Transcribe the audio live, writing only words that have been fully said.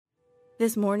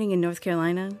This morning in North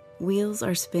Carolina, wheels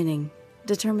are spinning.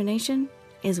 Determination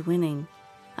is winning.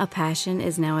 A passion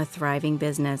is now a thriving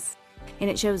business, and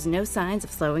it shows no signs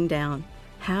of slowing down.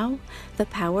 How? The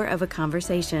power of a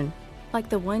conversation, like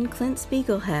the one Clint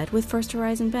Spiegel had with First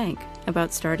Horizon Bank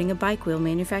about starting a bike wheel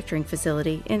manufacturing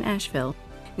facility in Asheville.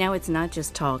 Now it's not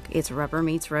just talk, it's rubber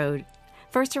meets road.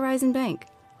 First Horizon Bank.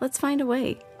 Let's find a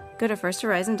way. Go to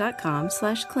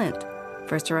firsthorizon.com/Clint.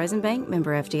 First Horizon Bank,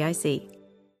 member FDIC.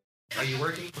 Are you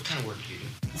working? What kind of work do you do?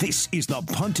 This is the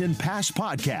Punt and Pass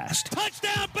Podcast.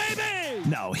 Touchdown, baby!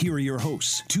 Now, here are your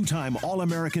hosts, two-time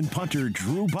All-American punter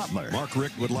Drew Butler. Mark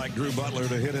Richt would like Drew Butler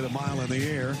to hit it a mile in the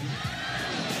air.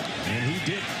 And he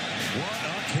did. What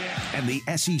a kick. And the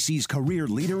SEC's career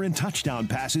leader in touchdown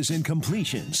passes and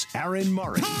completions, Aaron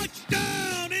Murray.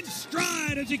 Touchdown in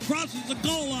stride as he crosses the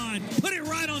goal line. Put it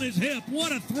right on his hip.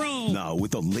 What a throw. Now,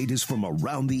 with the latest from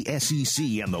around the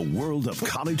SEC and the world of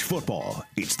college football,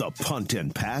 it's the Punt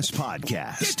and Pass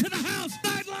Podcast. Get to the house.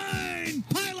 Sideline.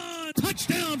 Pylon.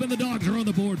 Touchdown, but the Dogs are on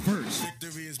the board first.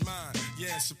 Victory is mine.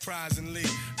 Yeah, surprisingly,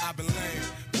 I've been lame,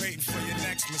 waiting for your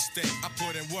next mistake. I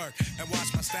put in work and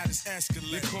watch my status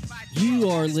escalate. You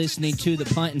are listening to the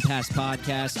Punt and Pass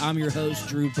Podcast. I'm your host,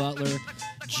 Drew Butler,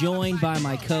 joined by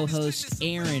my co-host,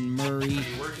 Aaron Murray.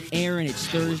 Aaron, it's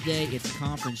Thursday. It's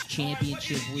Conference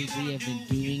Championship Week. We have been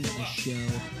doing a show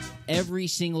every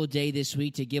single day this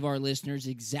week to give our listeners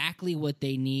exactly what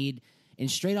they need. And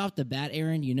straight off the bat,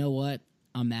 Aaron, you know what?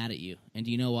 I'm mad at you. And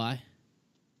do you know why?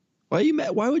 Why are you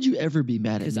mad? Why would you ever be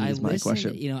mad at me? Is my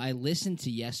question. I listened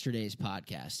to yesterday's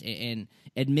podcast, and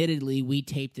admittedly, we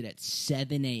taped it at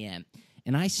 7 a.m.,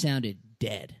 and I sounded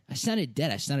dead. I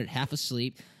sounded half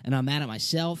asleep, and I'm mad at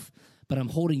myself, but I'm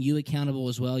holding you accountable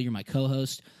as well. You're my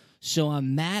co-host, so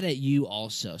I'm mad at you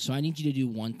also. So I need you to do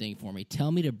one thing for me.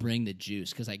 Tell me to bring the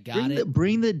juice, because I got it.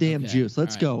 Bring the damn juice.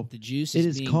 Let's go. The juice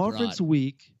is being conference brought.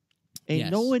 Week, and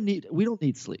yes. we don't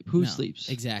need sleep. Who sleeps?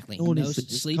 Exactly. No one needs sleep.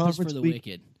 Sleep is for the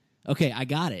wicked. Okay, I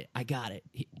got it.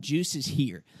 Juice is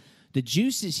here. The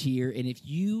juice is here, and if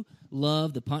you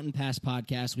love the Punt and Pass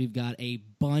Podcast, we've got a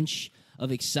bunch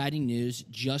of exciting news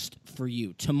just for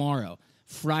you. Tomorrow,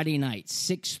 Friday night,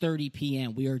 6:30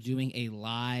 p.m., we are doing a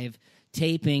live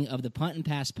taping of the Punt and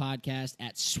Pass Podcast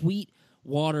at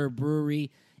Sweetwater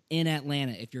Brewery in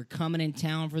Atlanta. If you're coming in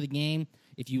town for the game,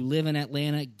 if you live in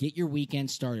Atlanta, get your weekend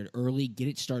started early, get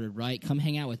it started right. Come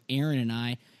hang out with Aaron and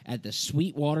I at the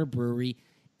Sweetwater Brewery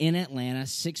in Atlanta,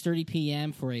 6:30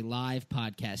 p.m. for a live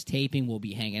podcast taping. We'll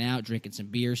be hanging out, drinking some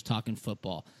beers, talking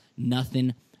football.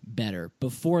 Nothing better.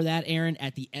 Before that, Aaron,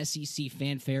 at the SEC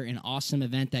Fanfare, an awesome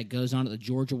event that goes on at the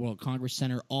Georgia World Congress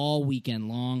Center all weekend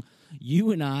long,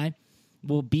 you and I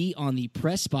will be on the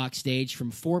press box stage from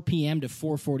 4 p.m. to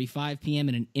 4:45 p.m.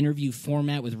 in an interview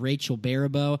format with Rachel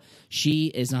Baribeau. She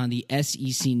is on the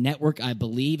SEC Network, I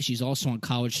believe. She's also on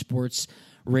College Sports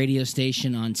radio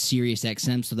station on Sirius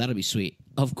XM, so that'll be sweet.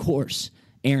 Of course,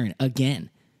 Aaron, again,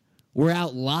 we're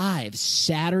out live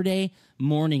Saturday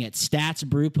morning at Stats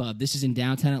Brew Pub. This is in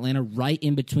downtown Atlanta, right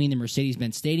in between the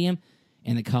Mercedes-Benz Stadium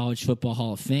and the College Football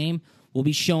Hall of Fame. We'll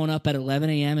be showing up at 11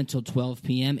 a.m. until 12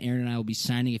 p.m. Aaron and I will be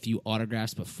signing a few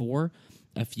autographs before,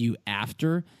 a few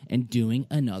after, and doing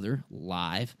another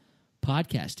live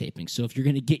podcast taping. So if you're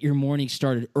going to get your morning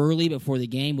started early before the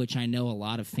game, which I know a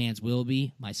lot of fans will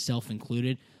be, myself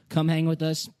included, come hang with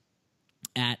us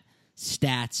at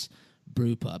Stats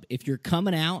Brew Pub. If you're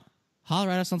coming out, holler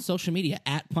at us on social media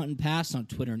at Punt and Pass on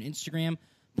Twitter and Instagram,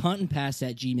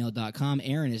 puntandpass@gmail.com.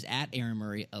 Aaron is at Aaron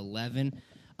Murray 11.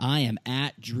 I am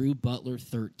at Drew Butler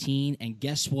 13. And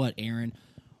guess what, Aaron?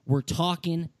 We're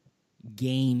talking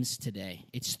games today.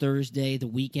 It's Thursday. The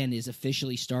weekend is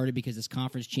officially started because it's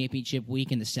Conference Championship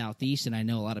Week in the Southeast, and I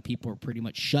know a lot of people are pretty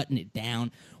much shutting it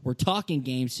down. We're talking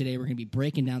games today. We're going to be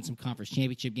breaking down some Conference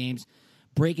Championship games,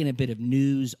 breaking a bit of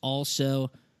news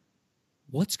also.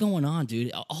 What's going on,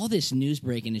 dude? All this news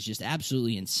breaking is just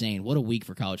absolutely insane. What a week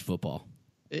for college football.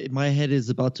 My head is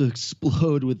about to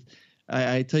explode with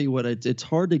I tell you what, it's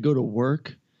hard to go to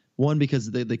work. One,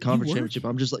 because the conference championship,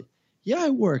 I'm just like, yeah, I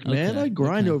work, man. I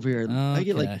grind over here. I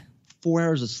get like 4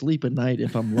 hours of sleep a night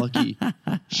if I'm lucky.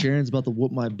 Sharon's about to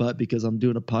whoop my butt because I'm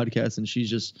doing a podcast and she's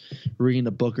just reading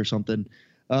a book or something.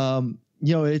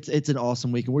 It's an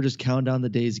awesome week, and we're just counting down the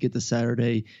days to get to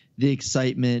Saturday. The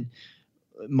excitement.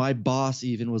 My boss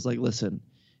even was like, listen,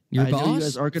 your I boss, know you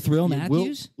guys aren't Thrill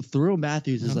Matthews? Thrill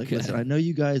Matthews is like, listen, I know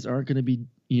you guys aren't going to be,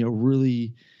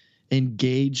 really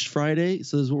engaged Friday,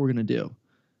 so this is what we're going to do.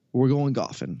 We're going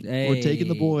golfing. Hey, we're taking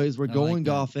the boys. We're going like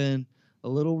golfing, a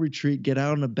little retreat, get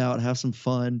out and about, have some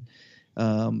fun.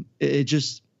 I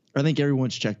think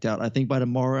everyone's checked out. I think by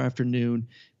tomorrow afternoon,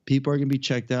 People are going to be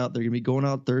checked out. They're going to be going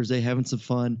out Thursday, having some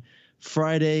fun.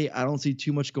 Friday, I don't see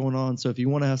too much going on. So if you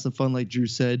want to have some fun, like Drew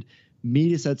said,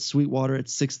 meet us at Sweetwater at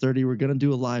 6:30. We're going to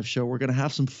do a live show. We're going to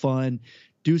have some fun,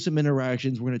 do some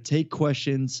interactions. We're going to take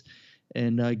questions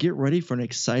and get ready for an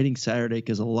exciting Saturday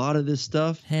because a lot of this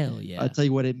stuff, hell yeah, I tell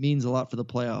you what, it means a lot for the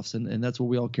playoffs, and that's what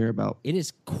we all care about. It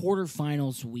is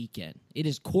quarterfinals weekend. It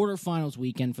is quarterfinals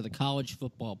weekend for the college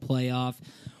football playoff.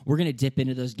 We're going to dip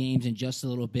into those games in just a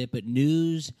little bit, but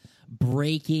news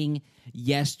breaking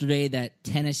yesterday that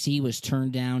Tennessee was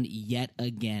turned down yet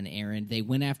again, Aaron. They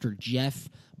went after Jeff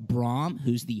Brom,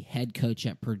 who's the head coach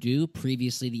at Purdue,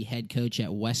 previously the head coach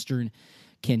at Western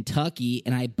Kentucky,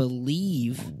 and I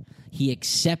believe he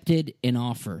accepted an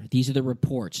offer. These are the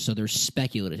reports, so they're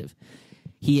speculative.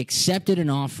 He accepted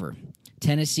an offer.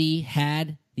 Tennessee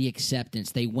had the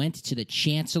acceptance. They went to the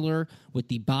chancellor with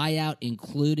the buyout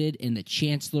included, and the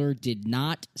chancellor did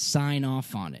not sign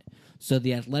off on it. So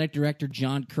the athletic director,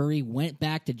 John Curry, went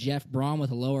back to Jeff Brom with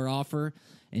a lower offer,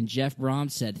 and Jeff Brom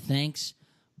said thanks,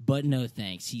 but no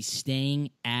thanks. He's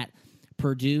staying at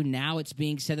Purdue. Now it's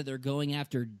being said that they're going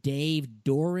after Dave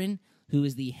Doran, who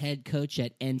is the head coach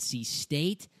at NC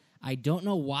State. I don't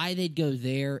know why they'd go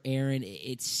there, Aaron.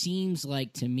 It seems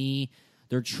like to me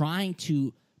they're trying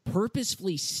to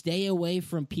purposefully stay away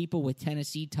from people with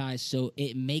Tennessee ties so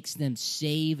it makes them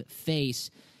save face,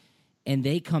 and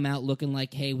they come out looking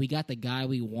like, hey, we got the guy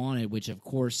we wanted, which of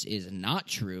course is not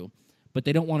true, but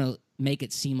they don't want to make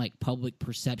it seem like public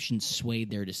perception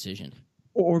swayed their decision.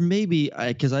 Or maybe,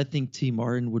 because I think T.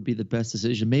 Martin would be the best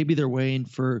decision. Maybe they're waiting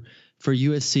for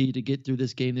USC to get through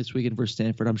this game this weekend for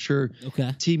Stanford. I'm sure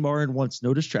T. Martin wants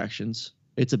no distractions.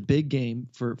 It's a big game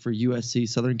for USC,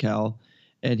 Southern Cal.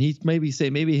 And he's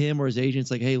maybe him or his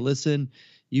agent's like, hey, listen,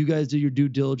 you guys do your due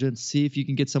diligence, see if you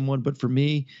can get someone. But for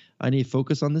me, I need to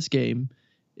focus on this game.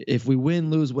 If we win,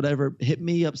 lose, whatever, hit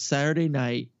me up Saturday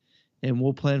night, and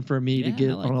we'll plan for me to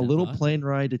get on a little plane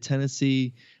ride to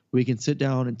Tennessee. We can sit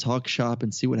down and talk shop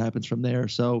and see what happens from there.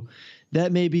 So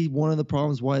that may be one of the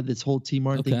problems why this whole T.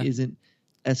 Martin thing isn't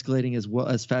escalating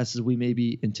as fast as we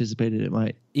maybe anticipated it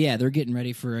might. Yeah, they're getting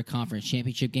ready for a conference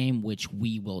championship game, which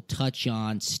we will touch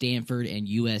on. Stanford and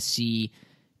USC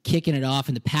kicking it off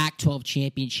in the Pac-12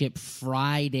 championship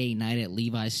Friday night at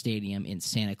Levi's Stadium in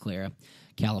Santa Clara,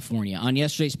 California. On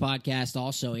yesterday's podcast,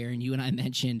 also, Aaron, you and I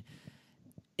mentioned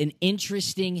an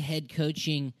interesting head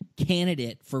coaching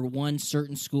candidate for one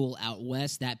certain school out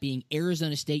west, that being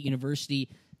Arizona State University,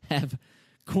 have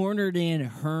cornered in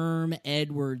Herm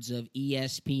Edwards of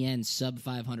ESPN,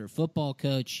 sub-500 football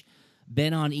coach,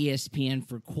 been on ESPN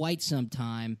for quite some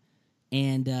time,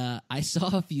 and I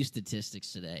saw a few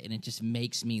statistics today, and it just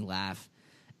makes me laugh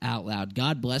out loud.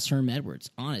 God bless Herm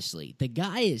Edwards, honestly. The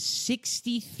guy is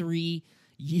 63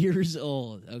 years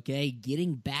old, okay,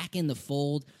 getting back in the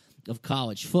fold of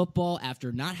college football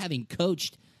after not having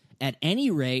coached at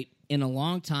any rate in a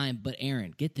long time. But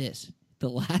Aaron, get this. The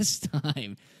last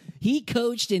time he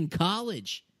coached in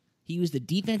college, he was the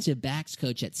defensive backs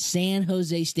coach at San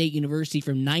Jose State University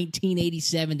from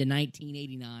 1987 to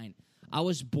 1989. I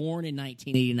was born in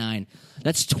 1989.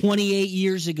 That's 28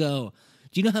 years ago.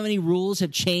 Do you know how many rules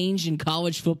have changed in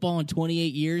college football in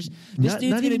 28 years? This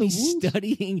dude's going to be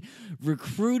studying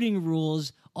recruiting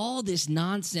rules, all this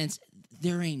nonsense.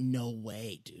 There ain't no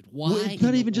way, dude. Why? Well, it's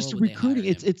not even just recruiting.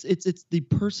 It's the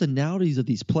personalities of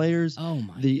these players. Oh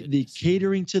my! The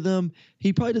catering to them.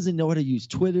 He probably doesn't know how to use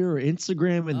Twitter or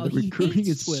Instagram, and the recruiting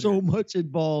is so much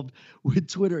involved with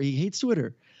Twitter. He hates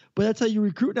Twitter, but that's how you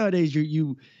recruit nowadays.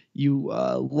 You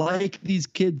like these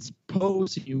kids'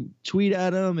 posts, and you tweet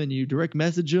at them, and you direct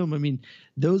message them. I mean,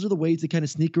 those are the ways to kind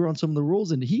of sneak around some of the rules,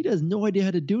 and he has no idea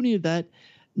how to do any of that.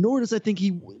 Nor does I think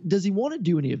he want to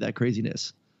do any of that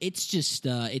craziness. It's just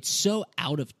it's so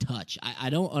out of touch.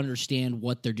 I don't understand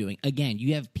what they're doing. Again,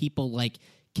 you have people like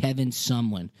Kevin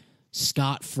Sumlin,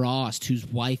 Scott Frost, whose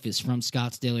wife is from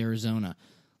Scottsdale, Arizona,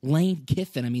 Lane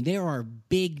Kiffin. I mean, there are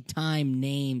big-time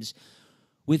names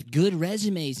with good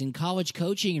resumes in college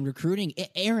coaching and recruiting.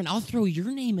 Aaron, I'll throw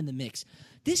your name in the mix.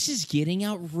 This is getting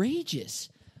outrageous.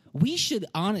 We should,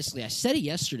 honestly, I said it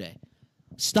yesterday,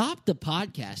 stop the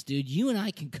podcast, dude. You and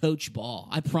I can coach ball.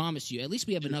 I promise you. At least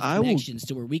we have enough connections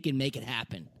to where we can make it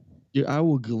happen. Dude, I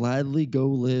will gladly go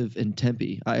live in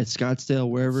Tempe, at Scottsdale,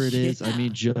 wherever it is. I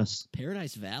mean, just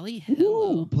Paradise Valley.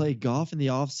 Hello. Play golf in the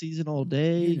off season all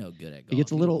day. You're no good at golf. It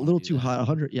gets a little too hot.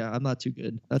 100. Yeah, I'm not too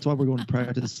good. That's why we're going to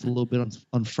practice a little bit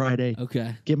on Friday.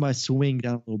 Okay. Get my swing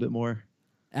down a little bit more.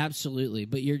 Absolutely,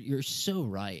 but you're so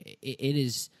right.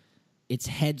 It's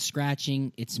head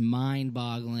scratching. It's mind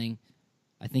boggling.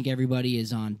 I think everybody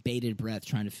is on bated breath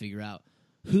trying to figure out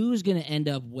who's going to end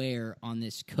up where on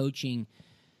this coaching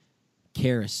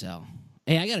carousel.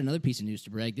 Hey, I got another piece of news to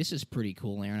brag. This is pretty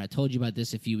cool, Aaron. I told you about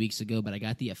this a few weeks ago, but I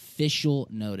got the official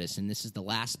notice, and this is the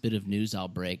last bit of news I'll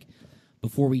break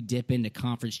before we dip into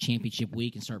Conference Championship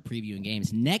Week and start previewing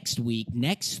games. Next week,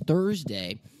 next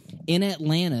Thursday, in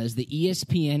Atlanta is the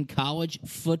ESPN College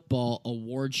Football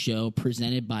Award Show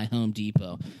presented by Home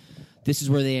Depot. This is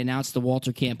where they announce the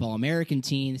Walter Camp All-American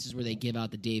team. This is where they give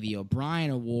out the Davey O'Brien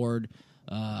Award,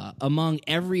 among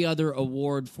every other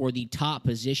award for the top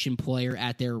position player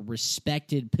at their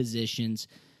respected positions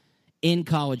in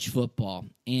college football.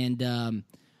 And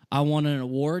I won an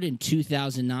award in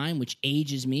 2009, which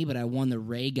ages me, but I won the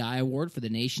Ray Guy Award for the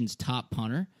nation's top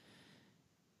punter.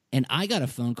 And I got a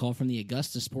phone call from the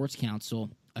Augusta Sports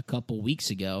Council a couple weeks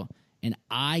ago, and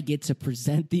I get to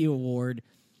present the award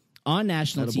on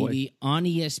national TV, on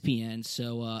ESPN.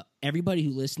 So everybody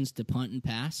who listens to Punt and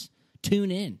Pass,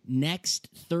 tune in next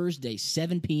Thursday,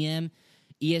 7 p.m.,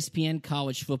 ESPN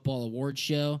College Football Award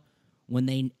Show. When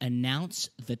they announce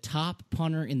the top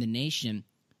punter in the nation,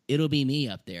 it'll be me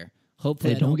up there.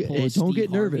 Hopefully, I don't pull a Steve don't get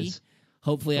Harvey. Nervous.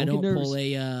 Hopefully, I don't pull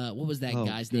a what was that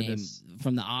guy's name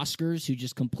from the Oscars who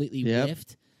just completely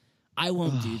whiffed? I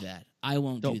won't do that. I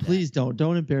won't do that. Please don't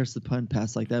embarrass the Punt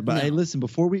Pass like that. But hey, listen,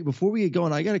 before we get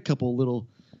going, I got a couple little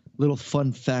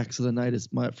fun facts of the night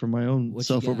for my own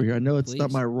self over here. I know it's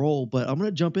not my role, but I'm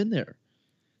gonna jump in there,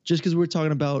 just because we're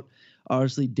talking about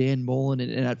obviously Dan Mullen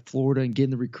and at Florida and getting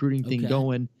the recruiting thing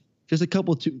going. Just a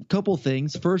couple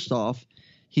things. First off,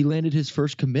 he landed his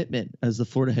first commitment as the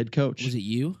Florida head coach. Was it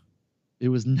you? It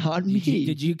was not me.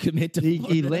 Did you commit to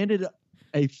Florida? He landed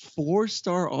a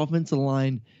 4-star offensive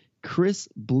line, Chris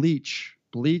Bleach.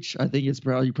 Bleach, I think it's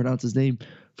how you pronounce his name,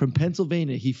 from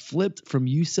Pennsylvania. He flipped from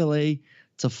UCLA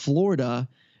to Florida.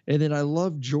 And then I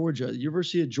love Georgia,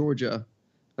 University of Georgia.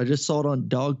 I just saw it on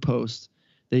Dog Post.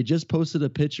 They just posted a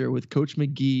picture with Coach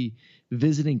McGee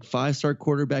visiting 5-star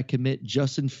quarterback commit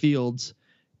Justin Fields,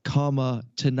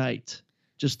 tonight.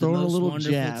 Just throwing a little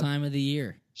jab. Time of the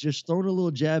year. Just throwing a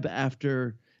little jab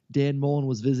after Dan Mullen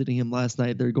was visiting him last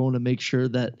night. They're going to make sure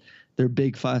that their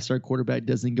big 5-star quarterback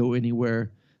doesn't go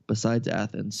anywhere besides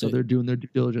Athens. So they're doing their due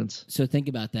diligence. So think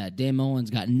about that. Dan Mullen's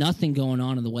got nothing going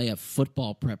on in the way of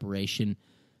football preparation.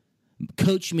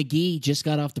 Coach McGee just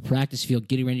got off the practice field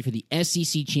getting ready for the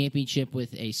SEC championship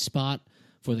with a spot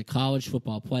for the college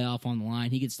football playoff on the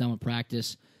line. He gets done with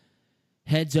practice,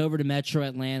 heads over to Metro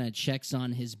Atlanta, checks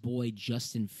on his boy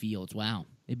Justin Fields. Wow.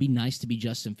 It'd be nice to be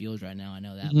Justin Fields right now. I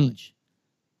know that much.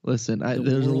 Listen,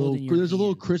 there's a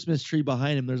little Christmas tree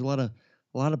behind him. There's a lot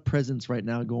of presents right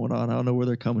now going on. I don't know where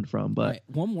they're coming from, but right,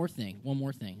 one more thing.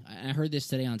 I heard this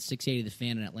today on 680 The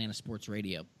Fan and Atlanta Sports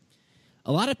Radio.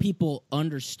 A lot of people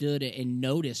understood and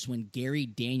noticed when Gary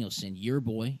Danielson, your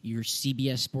boy, your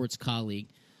CBS Sports colleague,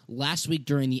 last week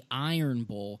during the Iron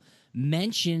Bowl,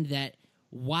 mentioned that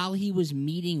while he was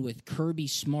meeting with Kirby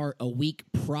Smart a week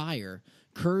prior,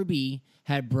 Kirby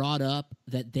had brought up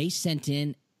that they sent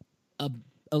in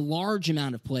a large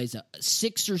amount of plays,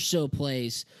 6 or so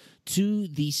plays, to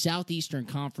the Southeastern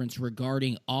Conference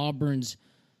regarding Auburn's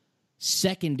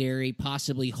secondary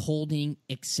possibly holding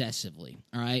excessively.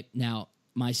 All right. Now,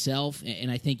 myself,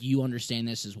 and I think you understand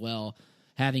this as well,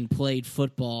 having played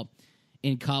football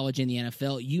in college and the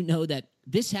NFL, you know that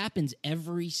this happens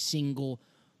every single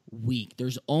week.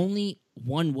 There's only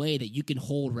one way that you can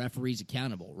hold referees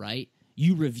accountable, right?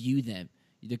 You review them.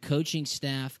 The coaching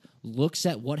staff looks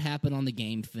at what happened on the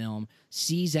game film,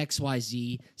 sees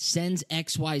XYZ, sends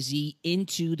XYZ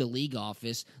into the league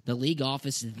office. The league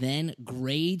office then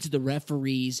grades the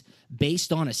referees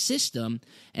based on a system,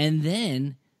 and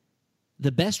then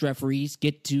the best referees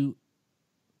get to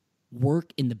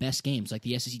work in the best games, like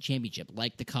the SEC Championship,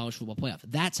 like the College Football Playoff.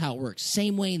 That's how it works.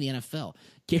 Same way in the NFL.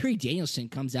 Gary Danielson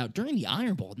comes out during the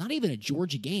Iron Bowl, not even a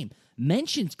Georgia game,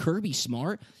 mentions Kirby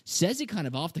Smart, says it kind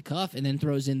of off the cuff, and then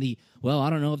throws in the, well, I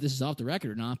don't know if this is off the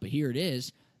record or not, but here it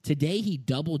is. Today he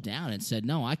doubled down and said,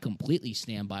 no, I completely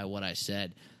stand by what I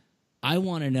said. I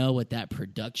want to know what that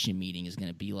production meeting is going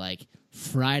to be like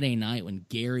Friday night when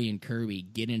Gary and Kirby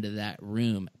get into that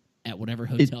room at whatever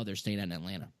hotel they're staying at in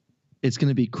Atlanta. It's going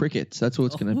to be crickets. That's what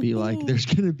it's going to be like. There's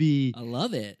going to be. I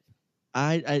love it.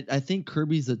 I think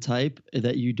Kirby's the type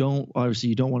that you don't want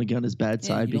to get on his bad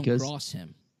side because don't cross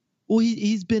him. Well,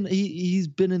 he's been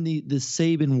in the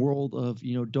Saban world of,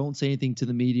 don't say anything to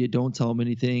the media, don't tell him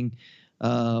anything.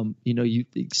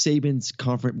 Saban's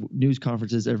news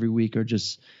conferences every week are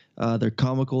just they're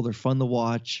comical, they're fun to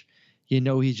watch. He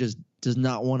just does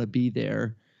not want to be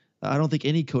there. I don't think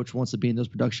any coach wants to be in those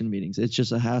production meetings. It's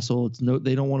just a hassle.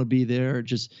 They don't want to be there.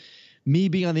 me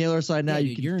being on the other side now,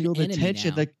 you can feel the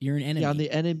tension. Like you're an enemy. Yeah, on the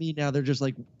enemy now. They're just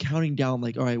like counting down.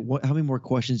 Like, all right, how many more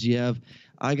questions do you have?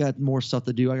 I got more stuff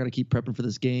to do. I got to keep prepping for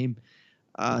this game.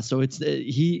 So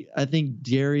I think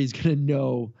Gary's gonna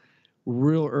know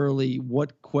real early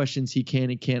what questions he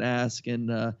can and can't ask,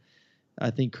 and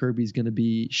I think Kirby's gonna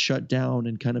be shut down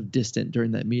and kind of distant during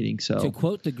that meeting. So to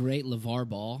quote the great LeVar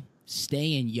Ball,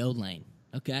 "Stay in yo lane."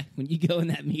 Okay, when you go in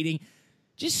that meeting,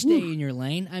 just stay in your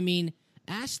lane. I mean,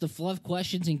 ask the fluff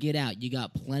questions and get out. You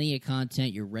got plenty of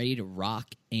content. You're ready to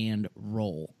rock and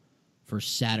roll for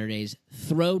Saturday's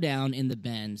throwdown in the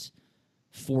Benz,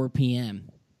 4 p.m.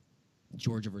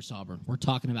 Georgia versus Auburn. We're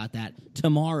talking about that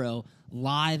tomorrow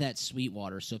live at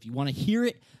Sweetwater. So if you want to hear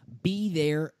it, be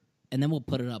there, and then we'll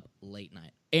put it up late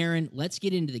night. Aaron, let's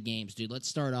get into the games, dude. Let's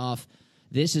start off.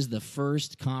 This is the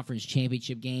first conference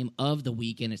championship game of the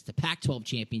weekend. It's the Pac-12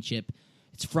 championship.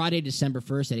 It's Friday, December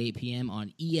 1st at 8 p.m.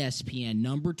 on ESPN.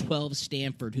 Number 12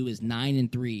 Stanford, who is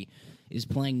 9-3, is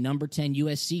playing number 10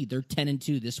 USC. They're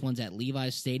 10-2. This one's at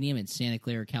Levi's Stadium in Santa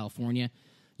Clara, California.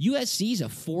 USC's a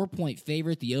 4-point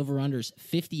favorite. The over-under's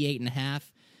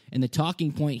 58.5. And the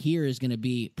talking point here is going to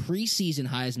be preseason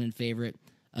Heisman favorite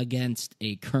against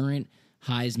a current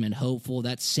Heisman hopeful.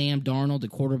 That's Sam Darnold, the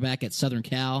quarterback at Southern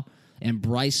Cal, and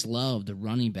Bryce Love, the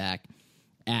running back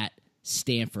at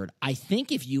Stanford. I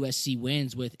think if USC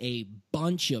wins with a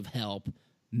bunch of help,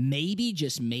 maybe,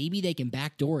 just maybe, they can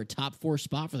backdoor a top 4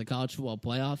 spot for the college football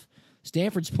playoff.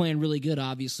 Stanford's playing really good,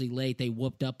 obviously, late. They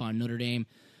whooped up on Notre Dame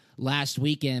last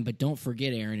weekend, but don't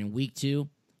forget, Aaron, in week 2,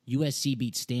 USC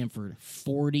beat Stanford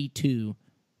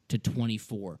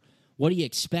 42-24. What are you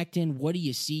expecting? What do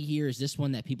you see here? Is this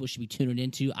one that people should be tuning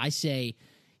into? I say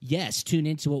yes, tune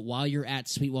into it while you're at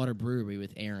Sweetwater Brewery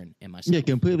with Aaron and myself. Yeah,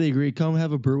 completely agree. Come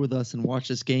have a brew with us and watch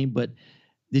this game. But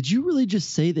did you really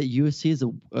just say that USC has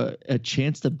a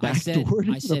chance to backdoor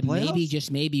into the playoffs? Maybe,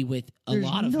 just maybe, with a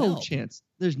lot of help. Chance.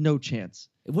 There's no chance.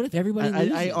 What if everybody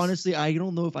loses? I honestly, I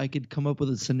don't know if I could come up with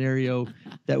a scenario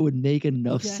that would make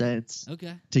enough sense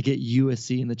to get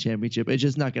USC in the championship. It's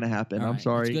just not going to happen. I'm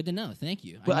sorry. It's good to know. Thank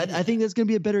you. But I think that's going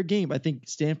to be a better game. I think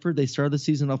Stanford, they started the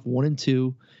season off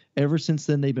 1-2. Ever since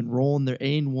then, they've been rolling. They're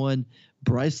 8-1.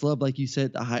 Bryce Love, like you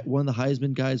said, one of the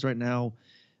Heisman guys right now.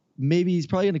 Maybe he's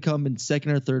probably going to come in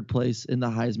second or third place in the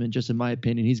Heisman, just in my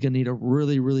opinion. He's going to need a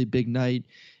really, really big night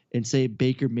and say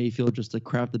Baker Mayfield just to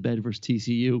crap the bed versus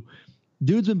TCU.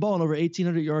 Dude's been balling over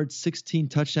 1,800 yards, 16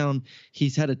 touchdowns.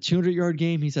 He's had a 200-yard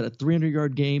game. He's had a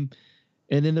 300-yard game.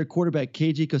 And then their quarterback,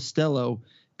 KJ Costello,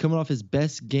 coming off his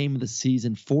best game of the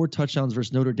season, 4 touchdowns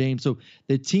versus Notre Dame. So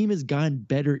the team has gotten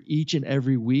better each and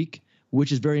every week,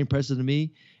 which is very impressive to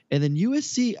me. And then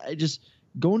USC, just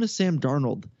going to Sam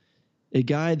Darnold, a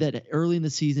guy that early in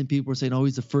the season people were saying, oh,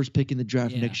 he's the first pick in the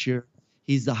draft next year.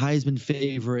 He's the Heisman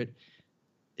favorite.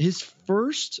 His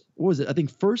first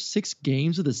 6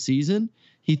 games of the season,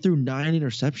 he threw 9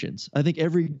 interceptions. I think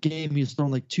every game he was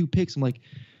throwing like 2 picks. I'm like,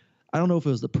 I don't know if it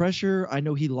was the pressure. I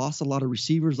know he lost a lot of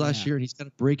receivers last year, and he's kind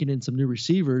of breaking in some new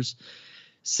receivers.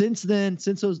 Since then,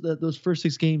 since those first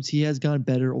 6 games, he has gone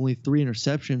better, only 3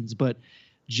 interceptions, but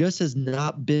just has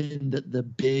not been the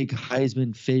big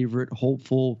Heisman favorite,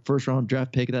 hopeful first-round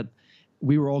draft pick that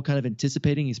we were all kind of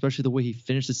anticipating, especially the way he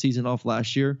finished the season off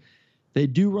last year. They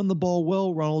do run the ball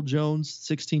well. Ronald Jones,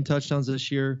 16 touchdowns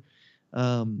this year. It's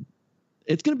going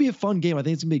to be a fun game. I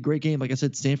think it's going to be a great game. Like I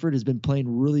said, Stanford has been playing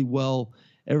really well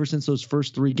ever since those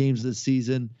first 3 games of the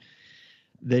season.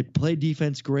 They play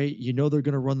defense great. You know they're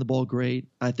going to run the ball great.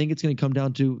 I think it's going to come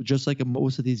down to, just like in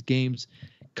most of these games,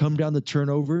 come down to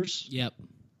turnovers. Yep.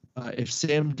 If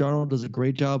Sam Darnold does a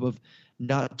great job of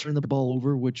not turning the ball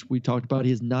over, which we talked about,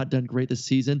 he has not done great this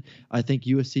season, I think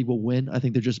USC will win. I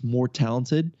think they're just more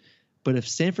talented. But if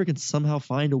Stanford can somehow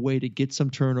find a way to get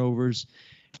some turnovers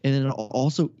and then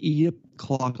also eat up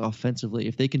clock offensively,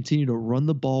 if they continue to run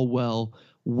the ball well,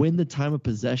 win the time of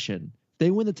possession,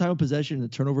 they win the time of possession in the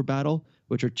turnover battle,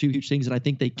 which are 2 huge things, and I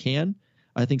think they can.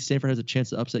 I think Stanford has a chance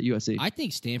to upset USC. I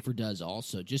think Stanford does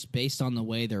also, just based on the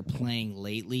way they're playing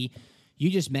lately.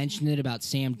 You just mentioned it about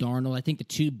Sam Darnold. I think the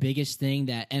 2 biggest thing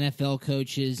that NFL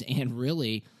coaches and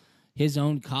really his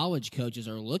own college coaches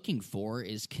are looking for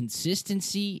is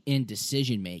consistency in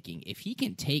decision-making. If he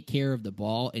can take care of the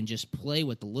ball and just play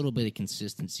with a little bit of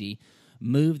consistency,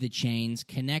 move the chains,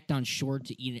 connect on short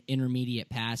to intermediate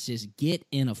passes, get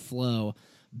in a flow,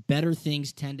 better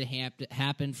things tend to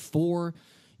happen for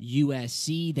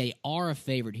USC. They are a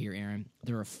favorite here, Aaron.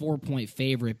 They're a 4-point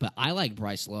favorite, but I like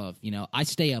Bryce Love. You know, I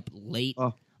stay up late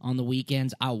on the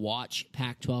weekends. I watch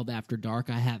Pac-12 After Dark.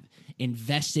 I have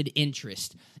invested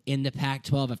interest in the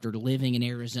Pac-12 after living in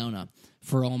Arizona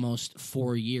for almost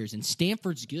 4 years. And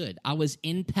Stanford's good. I was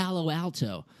in Palo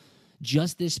Alto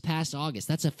just this past August.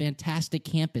 That's a fantastic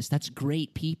campus. That's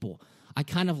great people. I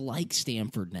kind of like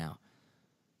Stanford now.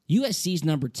 USC's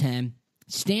number 10.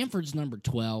 Stanford's number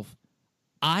 12.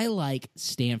 I like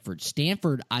Stanford.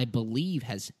 Stanford, I believe,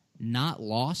 has not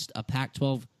lost a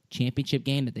Pac-12 championship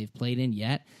game that they've played in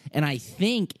yet. And I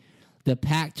think the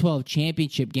Pac-12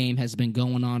 championship game has been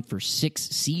going on for 6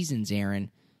 seasons, Aaron.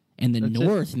 And the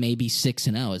North may be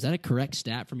 6-0. Is that a correct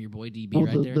stat from your boy DB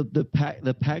there?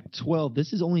 The Pac-12,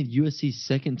 this is only USC's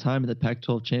second time in the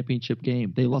Pac-12 championship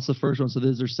game. They lost the first one, so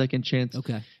this is their second chance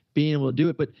being able to do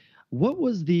it. But what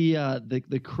was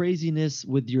the craziness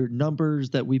with your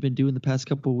numbers that we've been doing the past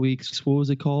couple of weeks? What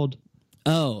was it called?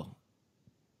 Oh,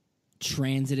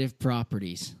 transitive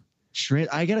properties.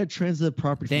 I got a transitive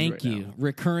property. Thank you.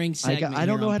 Now. Segment. I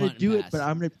don't know how to do it, but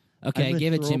I'm going to. Okay,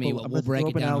 give it to me. We'll break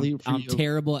it down. I'm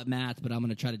terrible at math, but I'm going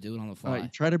to try to do it on the fly. All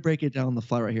right, try to break it down on the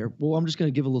fly right here. Well, I'm just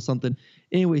going to give a little something.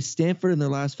 Anyway, Stanford in their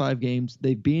last 5 games,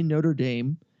 they've beaten Notre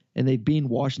Dame, and they've beaten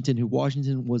Washington, who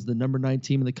Washington was the number 9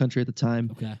 team in the country at the time.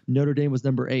 Okay. Notre Dame was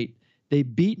number 8. They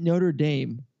beat Notre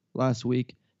Dame last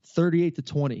week,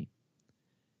 38-20.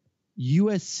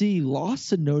 USC lost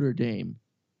to Notre Dame,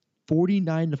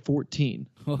 49-14.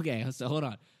 Okay, so hold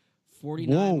on.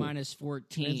 49 minus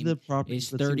 14 is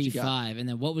 35. And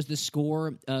then what was the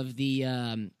score of the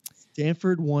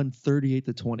Stanford won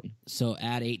 38-20. So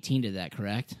add 18 to that,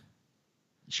 correct?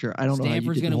 Sure. I don't know.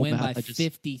 Stanford's going to win by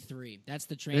 53. That's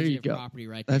the transitive property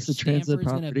right there. That's the transitive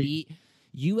property. Stanford's going to beat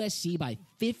USC by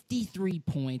 53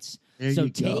 points. So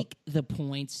take the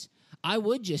points. I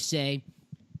would just say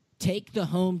take the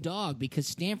home dog because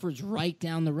Stanford's right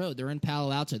down the road. They're in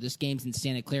Palo Alto. This game's in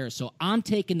Santa Clara. So I'm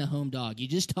taking the home dog. You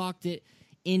just talked it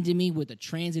into me with a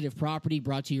transitive property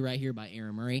brought to you right here by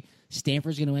Aaron Murray.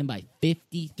 Stanford's going to win by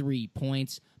 53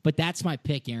 points. But that's my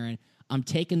pick, Aaron. I'm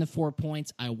taking the 4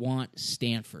 points. I want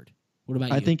Stanford. What about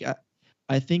you?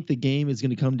 I think the game is going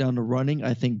to come down to running.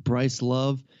 I think Bryce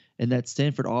Love and that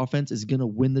Stanford offense is going to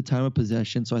win the time of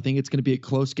possession. So I think it's going to be a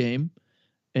close game.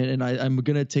 And I'm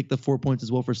going to take the 4 points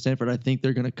as well for Stanford. I think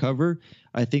they're going to cover.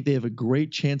 I think they have a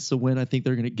great chance to win. I think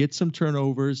they're going to get some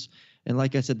turnovers. And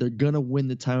like I said, they're going to win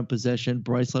the time of possession.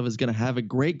 Bryce Love is going to have a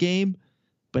great game,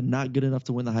 but not good enough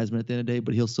to win the Heisman at the end of the day,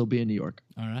 but he'll still be in New York.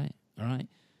 All right.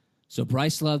 So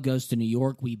Bryce Love goes to New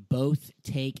York. We both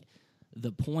take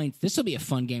the points. This will be a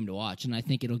fun game to watch, and I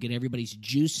think it'll get everybody's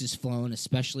juices flowing,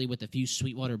 especially with a few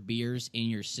Sweetwater beers in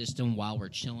your system while we're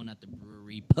chilling at the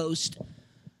brewery post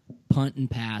Punt and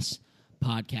Pass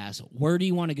podcast. Where do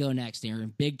you want to go next,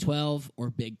 Aaron? Big 12 or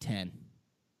Big 10?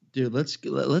 Dude, let's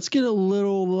get a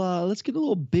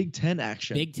little Big 10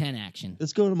 action. Big 10 action.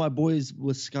 Let's go to my boys,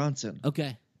 Wisconsin.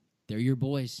 Okay, they're your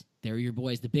boys.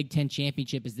 The Big 10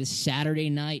 championship is this Saturday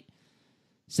night,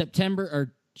 September.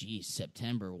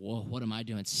 Whoa, what am I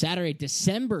doing? Saturday,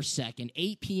 December 2nd,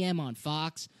 8 p.m. on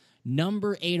Fox.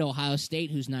 Number 8 Ohio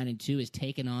State, who's 9-2, is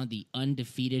taking on the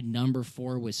undefeated number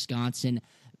 4 Wisconsin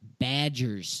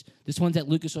Badgers. This one's at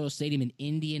Lucas Oil Stadium in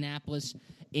Indianapolis,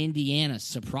 Indiana.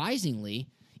 Surprisingly,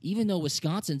 even though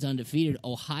Wisconsin's undefeated,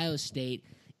 Ohio State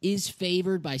is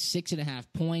favored by 6.5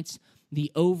 points.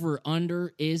 The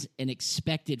over-under is an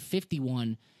expected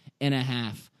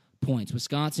 51.5 points.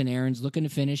 Wisconsin, Aaron's looking to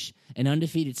finish an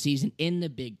undefeated season in the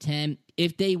Big Ten.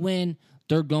 If they win,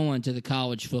 they're going to the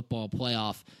college football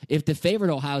playoff. If the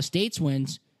favorite Ohio State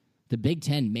wins, the Big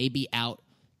Ten may be out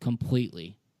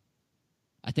completely.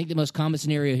 I think the most common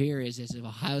scenario here is if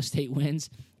Ohio State wins,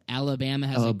 Alabama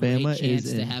has a great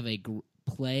chance to have a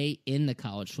play in the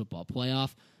college football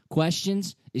playoff.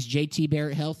 Questions, is JT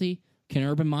Barrett healthy? Can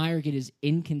Urban Meyer get his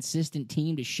inconsistent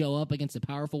team to show up against a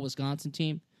powerful Wisconsin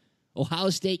team? Ohio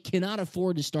State cannot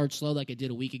afford to start slow like it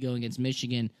did a week ago against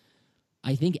Michigan.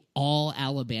 I think all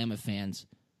Alabama fans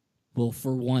will,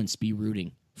 for once, be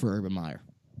rooting for Urban Meyer.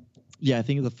 Yeah, I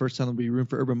think it's the first time they'll be rooting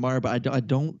for Urban Meyer, but I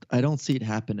don't see it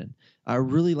happening. I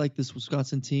really like this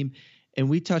Wisconsin team, and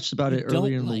we touched about it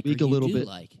earlier in the week a little bit.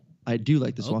 I do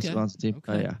like this Wisconsin team.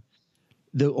 Okay. Oh, yeah.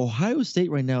 The Ohio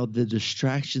State right now, the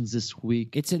distractions this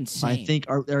week, it's insane. I think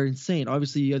are insane.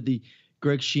 Obviously, you have the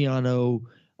Greg Schiano,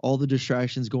 all the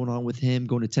distractions going on with him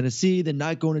going to Tennessee, then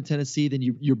not going to Tennessee, then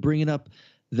you're bringing up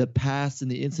the past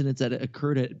and the incidents that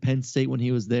occurred at Penn State when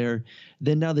he was there.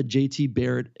 Then now the JT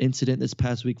Barrett incident this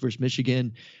past week versus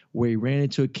Michigan where he ran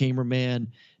into a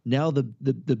cameraman. Now the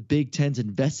Big Ten's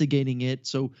investigating it.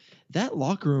 So that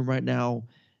locker room right now,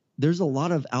 there's a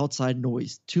lot of outside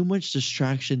noise, too much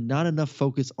distraction, not enough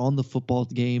focus on the football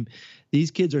game.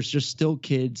 These kids are just still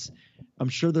kids. I'm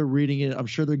sure they're reading it. I'm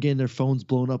sure they're getting their phones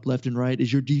blown up left and right.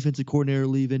 Is your defensive coordinator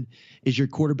leaving? Is your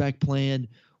quarterback playing?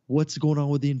 What's going on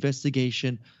with the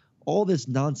investigation? All this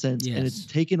nonsense, and it's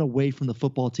taken away from the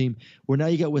football team, where now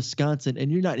you got Wisconsin,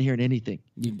 and you're not hearing anything.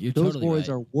 You're Those totally boys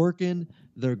right. are working.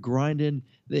 They're grinding.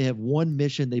 They have one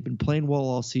mission. They've been playing well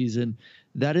all season.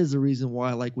 That is the reason why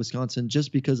I like Wisconsin,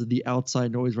 just because of the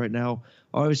outside noise right now.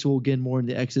 Obviously, we'll get more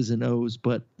into X's and O's,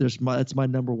 but that's my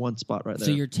number one spot right there.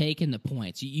 So you're taking the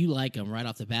points. You like them right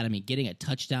off the bat. I mean, getting a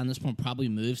touchdown, this one probably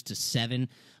moves to 7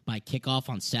 by kickoff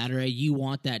on Saturday. You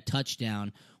want that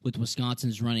touchdown with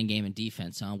Wisconsin's running game and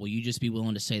defense, huh? Will you just be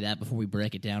willing to say that before we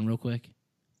break it down real quick?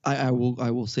 I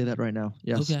will say that right now.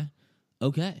 Yes.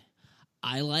 Okay.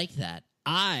 I like that.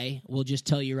 I will just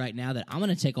tell you right now that I'm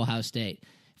going to take Ohio State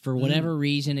for whatever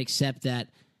reason, except that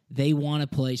they want to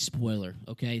play spoiler,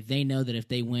 okay? They know that if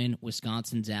they win,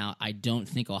 Wisconsin's out. I don't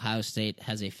think Ohio State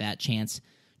has a fat chance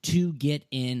to get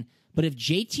in. But if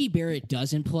JT Barrett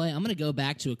doesn't play, I'm going to go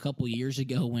back to a couple years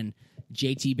ago when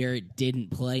JT Barrett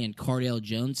didn't play and Cardale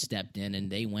Jones stepped in and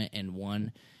they went and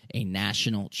won a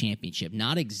national championship.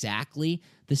 Not exactly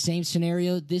the same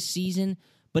scenario this season,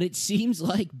 but it seems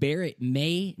like Barrett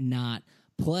may not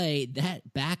play.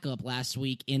 That backup last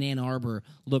week in Ann Arbor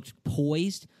looked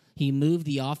poised. He moved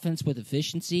the offense with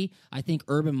efficiency. I think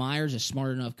Urban Meyer's a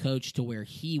smart enough coach to where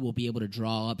he will be able to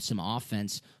draw up some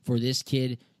offense for this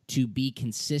kid to be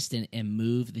consistent and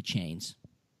move the chains.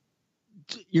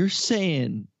 You're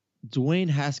saying Dwayne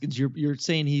Haskins, you're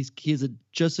saying he has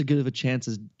just as good of a chance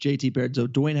as JT Barrett. So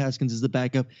Dwayne Haskins is the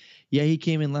backup. Yeah, he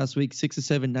came in last week, 6 of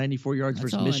 7, 94 yards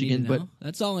versus Michigan. But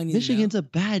that's all I need. Michigan's a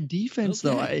bad defense,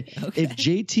 though. If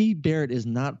JT Barrett is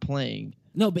not playing,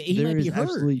 no, but he might be hurt.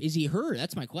 Absolutely... Is he hurt?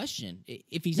 That's my question.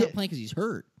 If he's not playing because he's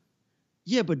hurt.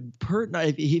 Yeah, but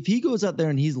if he goes out there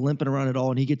and he's limping around at all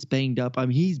and he gets banged up, I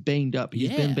mean, he's banged up. He's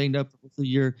been banged up for the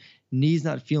year. Knee's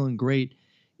not feeling great.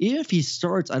 Even if he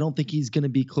starts, I don't think he's going to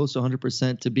be close to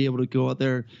 100% to be able to go out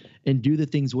there and do the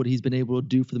things what he's been able to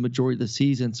do for the majority of the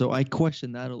season. So I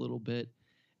question that a little bit.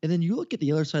 And then you look at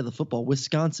the other side of the football,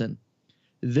 Wisconsin.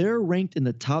 They're ranked in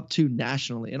the top 2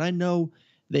 nationally. And I know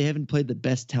they haven't played the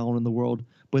best talent in the world,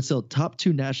 but still top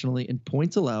 2 nationally in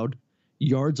points allowed,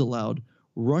 yards allowed,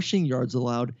 rushing yards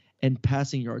allowed, and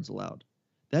passing yards allowed.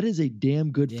 That is a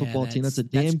damn good football team. That's a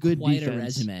damn good defense. Quite a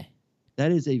resume.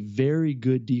 That is a very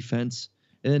good defense.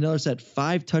 And then notice that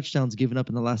 5 touchdowns given up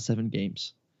in the last 7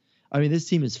 games. I mean, this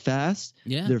team is fast.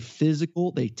 Yeah. They're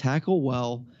physical. They tackle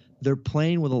well. They're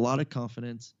playing with a lot of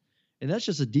confidence. And that's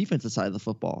just the defensive side of the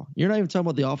football. You're not even talking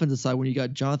about the offensive side when you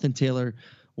got Jonathan Taylor,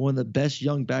 one of the best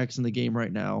young backs in the game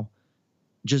right now,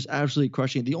 just absolutely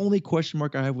crushing it. The only question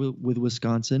mark I have with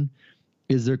Wisconsin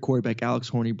is their quarterback,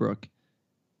 Alex Hornibrook.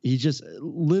 He's just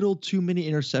little too many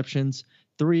interceptions,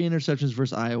 3 interceptions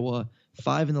versus Iowa,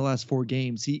 5 in the last 4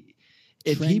 games.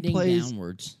 If he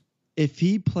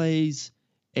plays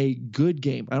a good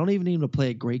game, I don't even need him to play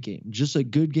a great game, just a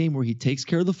good game where he takes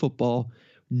care of the football,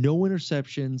 no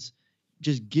interceptions,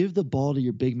 just give the ball to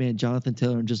your big man, Jonathan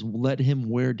Taylor, and just let him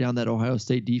wear down that Ohio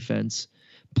State defense.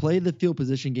 Play the field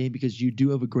position game because you do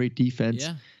have a great defense.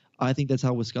 Yeah. I think that's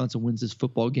how Wisconsin wins this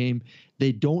football game.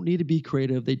 They don't need to be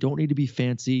creative. They don't need to be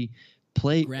fancy.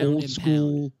 Play old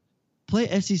school.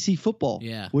 Play SEC football,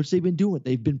 which they've been doing.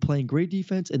 They've been playing great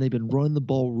defense, and they've been running the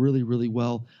ball really, really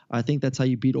well. I think that's how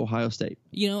you beat Ohio State.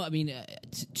 You know, I mean,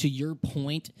 to your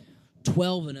point,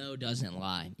 12-0 doesn't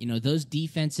lie. You know, those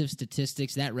defensive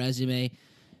statistics, that resume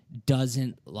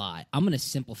doesn't lie. I'm going to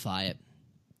simplify it.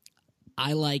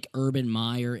 I like Urban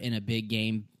Meyer in a big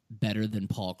game better than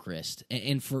Paul Chryst.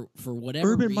 And for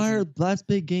whatever Urban reason, Meyer, last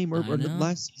big game,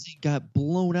 last season got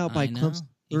blown out by Clemson.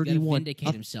 He's got to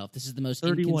vindicate himself. This is the most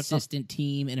inconsistent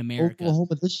team in America.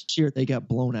 Oklahoma this year, they got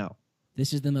blown out.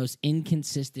 This is the most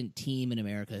inconsistent team in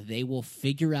America. They will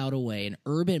figure out a way, and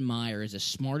Urban Meyer is a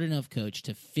smart enough coach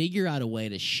to figure out a way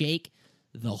to shake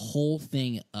the whole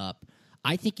thing up.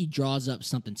 I think he draws up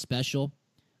something special.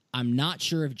 I'm not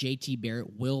sure if JT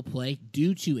Barrett will play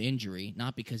due to injury,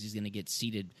 not because he's going to get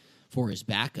seated for his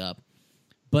backup.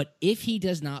 But if he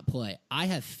does not play, I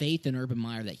have faith in Urban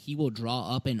Meyer that he will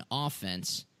draw up an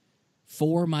offense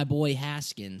for my boy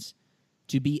Haskins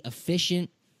to be efficient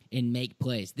and make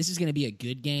plays. This is going to be a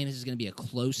good game. This is going to be a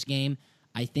close game.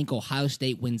 I think Ohio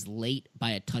State wins late by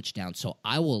a touchdown. So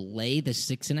I will lay the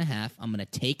 6.5. I'm going to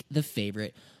take the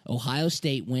favorite. Ohio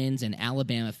State wins, and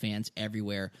Alabama fans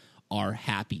everywhere are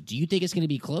happy. Do you think it's going to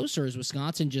be close, or is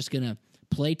Wisconsin just going to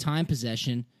play time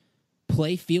possession,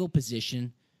 play field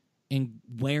position, and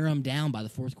wear them down by the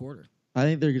fourth quarter? I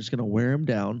think they're just going to wear him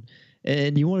down.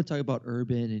 And you want to talk about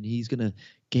Urban, and he's going to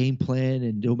game plan,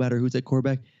 and no matter who's at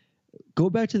quarterback, go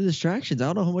back to the distractions. I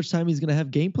don't know how much time he's going to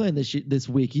have game plan this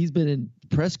week. He's been in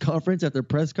press conference after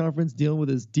press conference, dealing with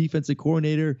his defensive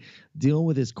coordinator, dealing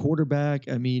with his quarterback.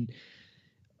 I mean,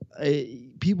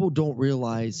 people don't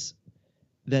realize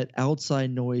that outside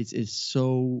noise is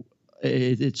so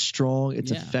it's strong,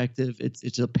 it's effective,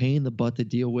 it's a pain in the butt to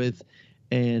deal with.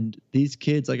 And these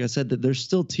kids, like I said, that they're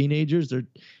still teenagers. They're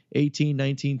 18,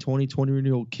 19, 20,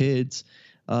 21-year-old kids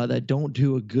that don't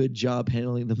do a good job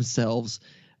handling themselves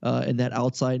and that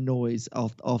outside noise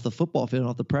off the football field and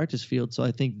off the practice field. So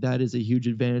I think that is a huge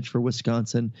advantage for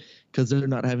Wisconsin because they're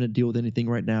not having to deal with anything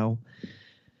right now.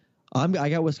 I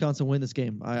got Wisconsin win this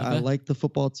game. I like the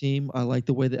football team. I like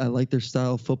the way I like their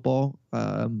style of football.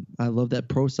 I love that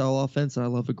pro style offense, and I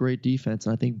love a great defense.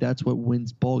 And I think that's what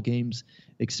wins ball games,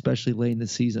 especially late in the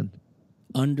season.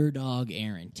 Underdog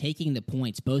Aaron taking the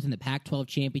points both in the Pac-12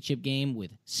 championship game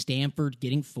with Stanford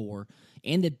getting 4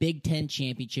 and the Big Ten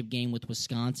championship game with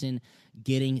Wisconsin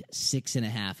getting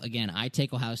 6.5. Again, I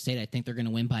take Ohio State. I think they're going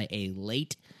to win by a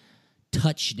late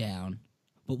touchdown.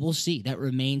 But we'll see. That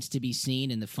remains to be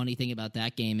seen. And the funny thing about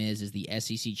that game is the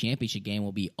SEC championship game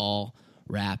will be all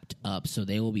wrapped up. So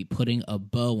they will be putting a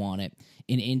bow on it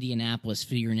in Indianapolis,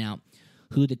 figuring out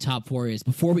who the top 4 is.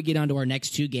 Before we get on to our next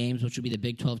 2 games, which will be the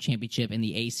Big 12 championship and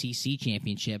the ACC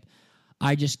championship,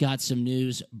 I just got some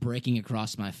news breaking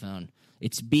across my phone.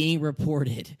 It's being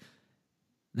reported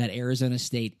that Arizona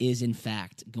State is, in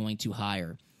fact, going to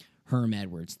hire Herm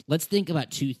Edwards. Let's think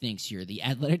about 2 things here. The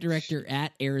athletic director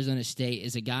at Arizona State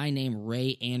is a guy named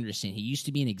Ray Anderson. He used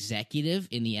to be an executive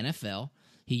in the NFL.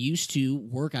 He used to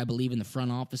work, I believe, in the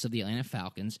front office of the Atlanta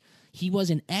Falcons. He was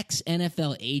an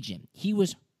ex-NFL agent. He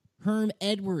was Herm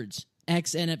Edwards,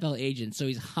 ex-NFL agent. So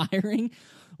he's hiring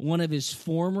one of his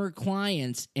former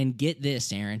clients. And get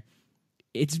this, Aaron.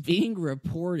 It's being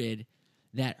reported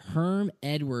that Herm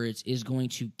Edwards is going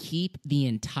to keep the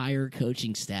entire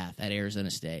coaching staff at Arizona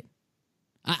State.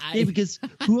 Because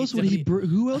who else would he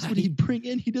bring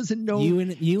in? He doesn't know.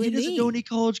 He doesn't know any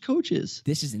college coaches.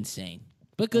 This is insane.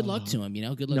 But good luck to him.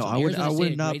 Good luck. No, to him. I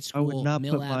would not. School. I would not.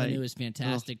 Mill Avenue is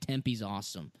fantastic. Tempe's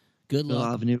awesome. Good luck, Mill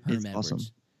Avenue Herm is Edwards.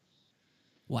 awesome.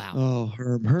 Wow. Oh,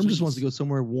 Herm just wants to go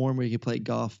somewhere warm where he can play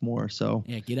golf more. So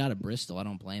yeah, get out of Bristol. I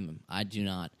don't blame him. I do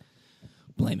not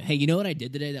blame him. Hey, you know what I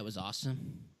did today that was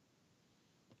awesome?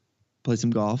 Play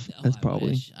some golf. That's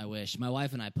probably. I wish. My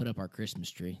wife and I put up our Christmas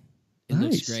tree. It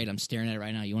looks great. I'm staring at it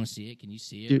right now. You want to see it? Can you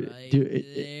see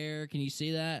it there? Can you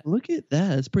see that? Look at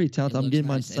that. It's pretty talented. I'm getting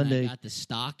mine Sunday. And I got the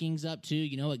stockings up, too.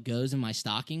 You know what goes in my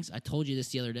stockings? I told you this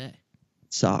the other day.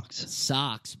 Socks.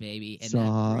 Socks, baby. And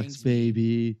socks,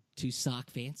 baby. To Sock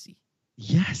Fancy.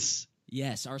 Yes.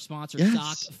 Yes. Our sponsor,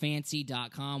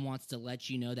 SockFancy.com, wants to let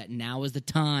you know that now is the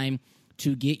time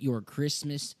to get your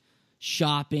Christmas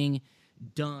shopping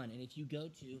done. And if you go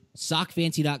to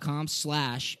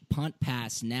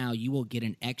sockfancy.com/puntpass now, you will get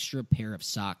an extra pair of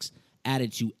socks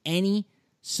added to any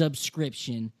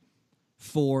subscription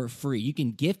for free. You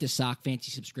can gift a Sock Fancy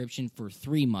subscription for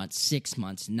 3 months, 6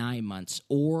 months, 9 months,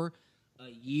 or a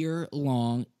year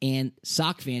long, and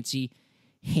Sock Fancy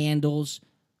handles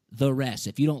the rest.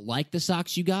 If you don't like the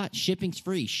socks you got, shipping's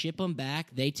free. Ship them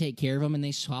back. They take care of them, and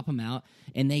they swap them out,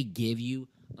 and they give you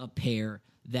a pair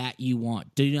that you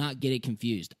want. Do not get it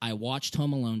confused. I watched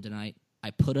Home Alone tonight.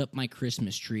 I put up my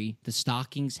Christmas tree. The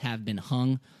stockings have been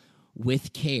hung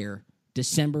with care.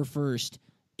 December 1st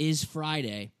is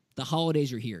Friday. The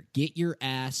holidays are here. Get your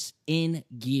ass in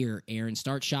gear, Aaron.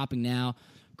 Start shopping now.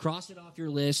 Cross it off your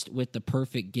list with the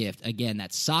perfect gift. Again,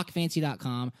 that's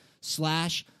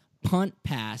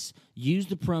sockfancy.com/puntpass. Use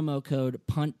the promo code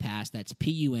PUNTPASS. That's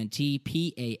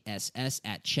PUNTPASS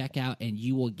at checkout, and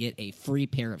you will get a free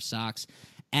pair of socks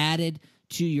added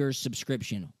to your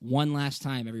subscription. One last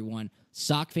time, everyone.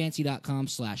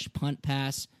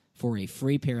 Sockfancy.com/puntpass for a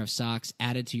free pair of socks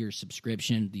added to your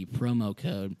subscription. The promo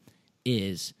code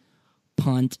is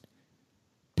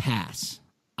PUNTPASS.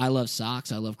 I love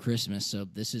socks. I love Christmas, so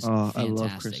this is fantastic. I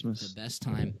love Christmas. The best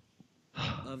time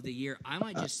of the year. I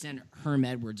might just send Herm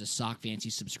Edwards a Sock Fancy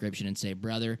subscription and say,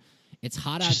 brother, it's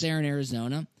hot out there in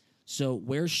Arizona, so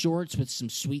wear shorts with some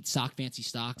sweet Sock Fancy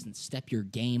stocks and step your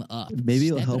game up. Maybe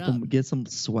it'll help him get some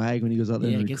swag when he goes out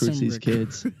there and recruits these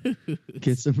kids.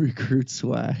 Get some recruit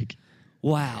swag.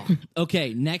 Wow.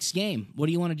 Okay, next game. What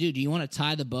do you want to do? Do you want to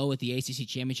tie the bow with the ACC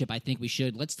championship? I think we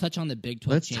should. Let's touch on the Big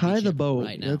 12 championship. Let's tie the bow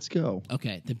right now. Let's go.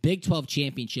 Okay, the Big 12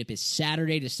 championship is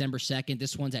Saturday, December 2nd.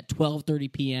 This one's at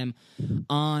 12:30 p.m.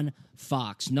 on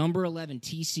Fox. Number 11,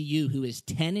 TCU, who is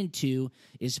 10-2,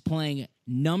 is playing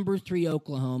number 3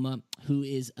 Oklahoma, who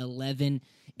is 11-1.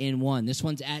 This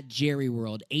one's at Jerry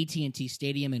World, AT&T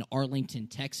Stadium in Arlington,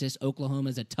 Texas. Oklahoma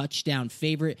is a touchdown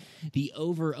favorite. The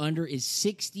over-under is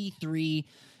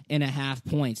 63.5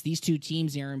 points. These two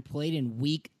teams, Aaron, played in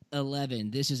Week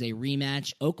 11. This is a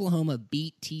rematch. Oklahoma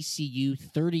beat TCU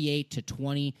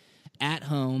 38-20 at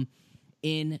home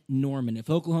in Norman.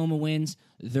 If Oklahoma wins,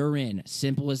 they're in.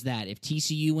 Simple as that. If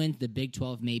TCU wins, the Big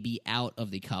 12 may be out of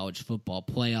the college football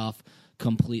playoff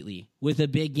completely. With a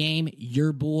big game,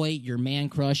 your boy, your man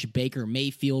crush, Baker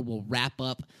Mayfield, will wrap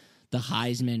up the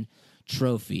Heisman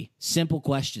Trophy. Simple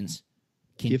questions.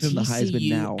 Can Give him the Heisman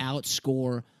now.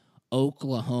 Outscore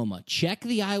Oklahoma? Check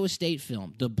the Iowa State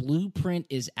film. The blueprint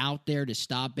is out there to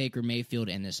stop Baker Mayfield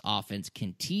and this offense.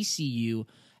 Can TCU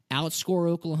outscore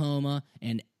Oklahoma?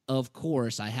 And of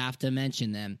course, I have to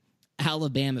mention them.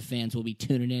 Alabama fans will be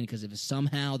tuning in because if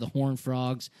somehow the Horned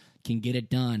Frogs can get it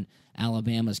done,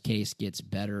 Alabama's case gets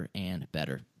better and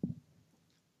better.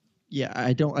 Yeah,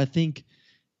 I think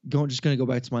just going to go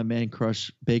back to my man crush,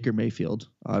 Baker Mayfield,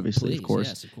 obviously. Please, of course.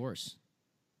 Yes, of course.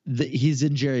 He's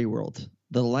in Jerry World.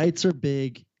 The lights are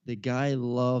big. The guy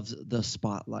loves the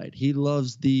spotlight. He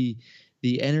loves the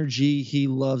energy. He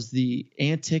loves the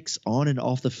antics on and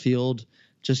off the field.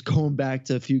 Just going back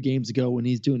to a few games ago when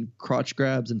he's doing crotch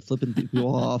grabs and flipping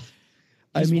people off.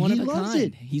 He loves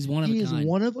it. He's one of a kind. He is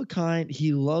one of a kind.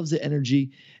 He loves the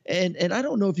energy. And I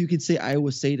don't know if you could say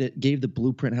Iowa State gave the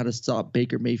blueprint how to stop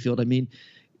Baker Mayfield. I mean,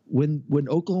 when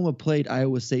Oklahoma played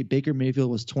Iowa State, Baker Mayfield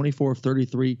was 24 of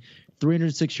 33,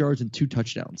 306 yards and 2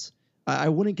 touchdowns. I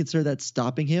wouldn't consider that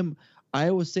stopping him.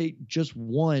 Iowa State just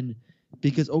won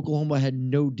because Oklahoma had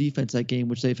no defense that game,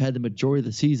 which they've had the majority of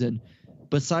the season.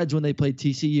 Besides when they played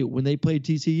TCU. When they played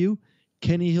TCU,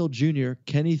 Kenny Hill Jr.,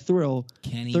 Kenny Thrill,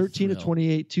 13 of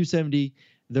 28, 270.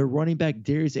 Their running back,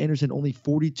 Darius Anderson, only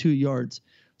 42 yards.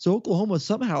 So Oklahoma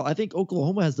I think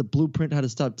Oklahoma has the blueprint how to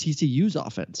stop TCU's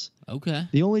offense. Okay.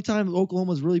 The only time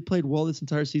Oklahoma's really played well this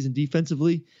entire season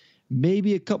defensively,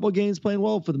 maybe a couple of games playing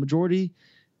well, for the majority,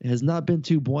 it has not been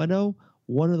too bueno.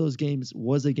 One of those games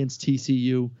was against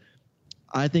TCU.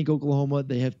 I think Oklahoma,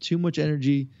 they have too much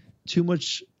energy, too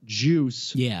much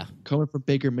juice coming from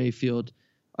Baker Mayfield.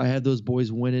 I have those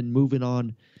boys winning, moving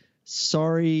on.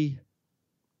 Sorry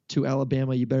to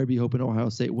Alabama. You better be hoping Ohio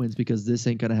State wins because this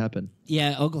ain't going to happen.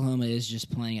 Yeah, Oklahoma is just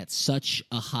playing at such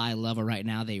a high level right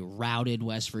now. They routed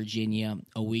West Virginia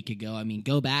a week ago. I mean,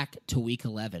 go back to Week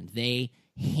 11. They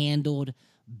handled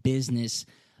business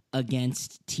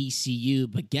against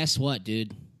TCU. But guess what,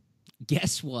 dude?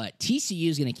 Guess what? TCU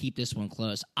is going to keep this one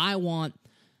close. I want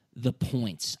the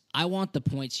points. I want the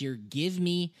points here. Give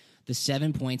me the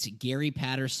 7 points. Gary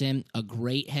Patterson, a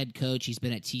great head coach. He's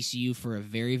been at TCU for a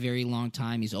very, very long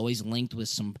time. He's always linked with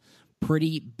some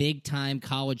pretty big-time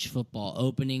college football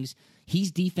openings.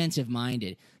 He's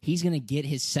defensive-minded. He's going to get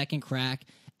his second crack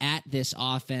at this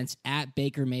offense, at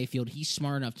Baker Mayfield. He's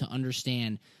smart enough to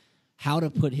understand how to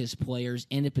put his players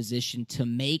in a position to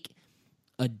make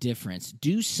a difference.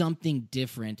 Do something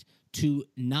different to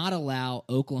not allow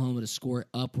Oklahoma to score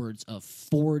upwards of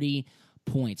 40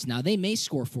 points. Now, they may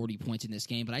score 40 points in this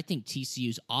game, but I think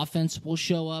TCU's offense will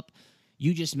show up.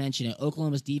 You just mentioned it.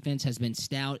 Oklahoma's defense has been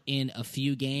stout in a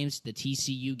few games, the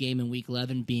TCU game in Week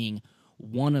 11 being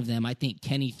one of them. I think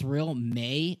Kenny Thrill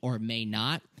may or may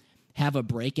not have a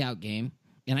breakout game,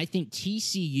 and I think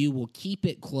TCU will keep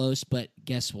it close, but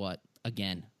guess what?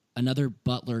 Again, another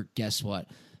Butler, guess what?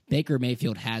 Baker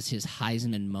Mayfield has his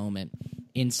Heisman moment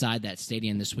inside that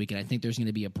stadium this week, and I think there's going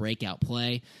to be a breakout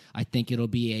play. I think it'll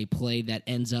be a play that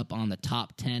ends up on the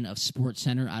top 10 of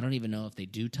SportsCenter. I don't even know if they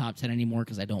do top 10 anymore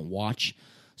because I don't watch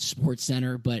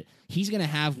SportsCenter, but he's going to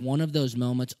have one of those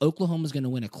moments. Oklahoma's going to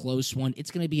win a close one.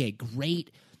 It's going to be a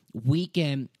great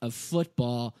weekend of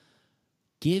football.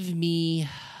 Give me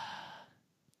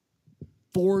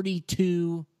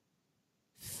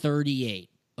 42-38.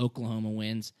 Oklahoma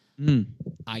wins.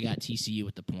 I got TCU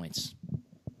with the points.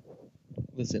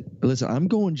 Listen. I'm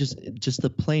going just the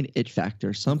plain it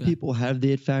factor. Some people have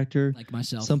the it factor, like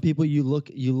myself. Some people you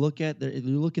look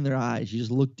in their eyes. You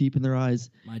just look deep in their eyes.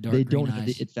 They don't have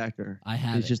the it factor. I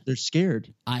have it's it. Just they're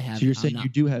scared. I have. So you're saying you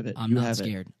do have it. I'm not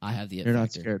scared. I have the it You're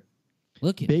factor. Not scared.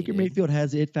 Look at Baker me, Mayfield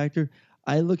has the it factor.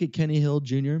 I look at Kenny Hill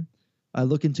Jr. I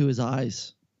look into his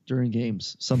eyes during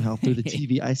games somehow through the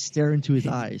TV. I stare into his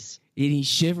eyes. And he's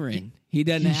shivering. He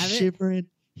doesn't have it? He's shivering.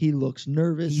 He looks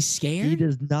nervous. He's scared? He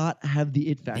does not have the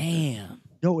it factor. Damn.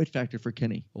 No it factor for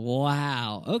Kenny.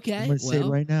 Wow. Okay. I'm going to say it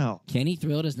right now. Kenny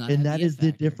Thrill does not and have that the is it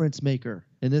factor. the difference maker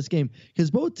in this game. Because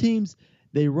both teams,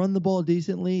 They run the ball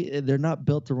decently. They're not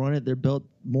built to run it. They're built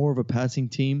more of a passing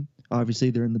team. Obviously,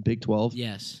 they're in the Big 12.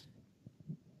 Yes.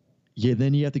 Yeah,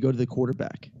 then you have to go to the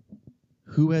quarterback.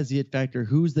 Who has the it factor?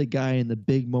 Who's the guy in the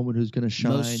big moment who's going to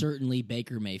shine? Most certainly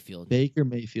Baker Mayfield. Baker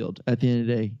Mayfield at the end of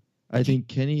the day. I think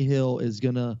Kenny Hill is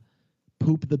going to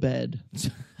poop the bed.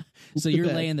 So you're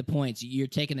laying the points. You're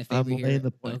taking a favor here. I'm laying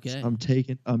the points. Okay.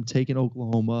 I'm taking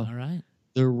Oklahoma. All right.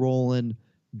 They're rolling.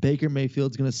 Baker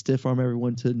Mayfield's going to stiff arm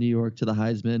everyone to New York to the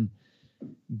Heisman.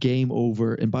 Game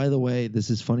over. And by the way, this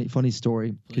is funny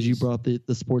story because you brought the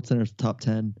SportsCenter top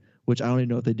 10, which I don't even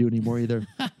know if they do anymore either.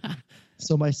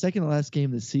 So my second to last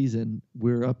game this season,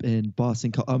 we're up in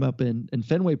Boston. I'm up in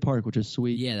Fenway Park, which is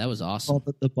sweet. Yeah, that was awesome.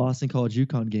 The Boston College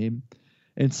UConn game.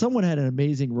 And someone had an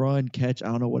amazing run, catch, I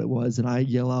don't know what it was, and I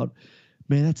yell out,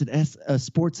 man, that's a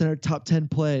SportsCenter top 10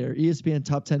 play or ESPN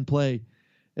top 10 play.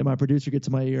 And my producer gets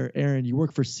to my ear, Aaron, you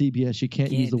work for CBS. You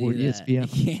can't use the word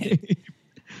ESPN.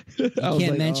 You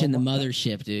can't mention the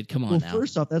mothership, dude. Come on now.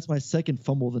 First off, that's my second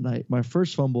fumble of the night. My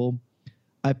first fumble,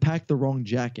 I packed the wrong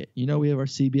jacket. You know, we have our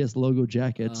CBS logo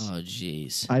jackets. Oh,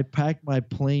 jeez. I packed my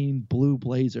plain blue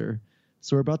blazer.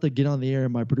 So we're about to get on the air,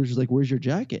 and my producer's like, where's your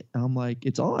jacket? And I'm like,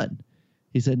 it's on.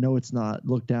 He said, no, it's not.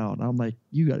 Look down. I'm like,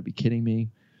 you got to be kidding me.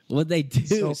 What'd they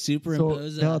do?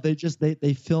 Superimpose that? No,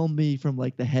 they filmed me from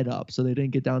like the head up, so they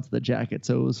didn't get down to the jacket,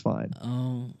 so it was fine.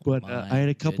 Oh, but I had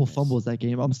a couple fumbles that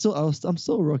game. I'm still a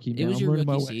rookie, man. It was I'm your learning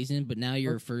rookie my way. season, but now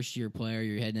you're a first year player.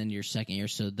 You're heading into your second year,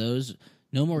 so those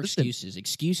no more excuses.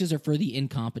 Excuses are for the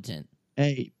incompetent.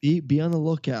 Hey, be on the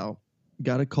lookout.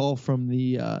 Got a call from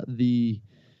the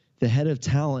head of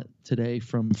talent today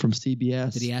from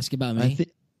CBS. Did he ask about me?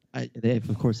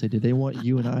 Of course they did. They want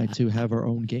you and I to have our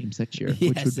own games next year, Yes,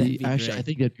 which would be actually great. I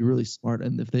think that'd be really smart.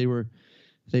 And if they would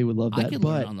love that. I can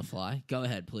learn on the fly. Go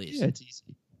ahead, please. Yeah, it's easy.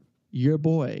 Your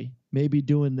boy may be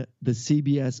doing the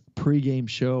CBS pregame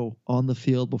show on the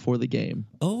field before the game.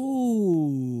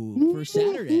 Oh, for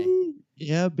Saturday.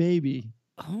 Yeah, baby.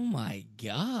 Oh my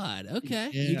God. Okay,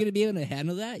 Yeah. you're gonna be able to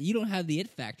handle that. You don't have the it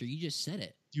factor. You just said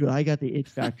it. Dude, I got the it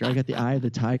factor. I got the eye of the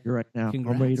tiger right now.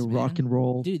 Congrats, I'm ready to rock and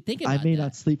roll. Dude, think about I may that.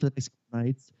 not sleep for the next couple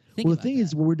nights. Think The about thing that.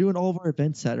 is, we're doing all of our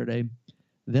events Saturday.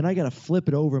 Then I got to flip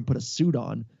it over and put a suit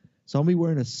on. So I'll be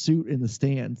wearing a suit in the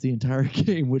stands the entire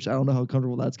game, which I don't know how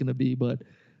comfortable that's going to be. But,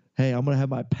 hey, I'm going to have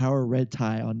my power red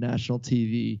tie on national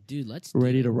TV. Dude, let's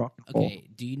ready to rock and roll. Okay,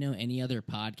 do you know any other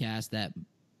podcast that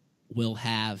will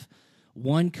have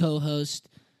one co-host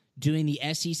doing the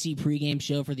SEC pregame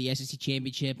show for the SEC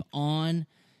Championship on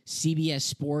CBS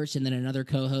Sports and then another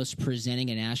co-host presenting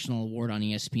a national award on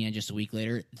ESPN just a week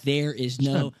later? There is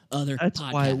no other That's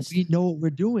podcast. why we know what we're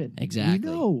doing. Exactly. We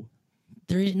know.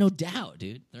 There is no doubt,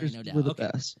 dude. There is no doubt. We're the Okay.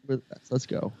 best. We're the best. Let's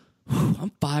go.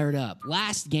 I'm fired up.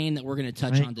 Last game that we're going to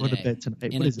touch I on ain't today. going to bed tonight.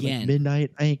 And What is it, like again,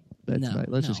 midnight? I ain't bed No, tonight.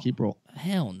 Let's no. just keep rolling.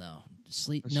 Hell no.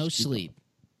 Sleep. Let's No just keep sleep.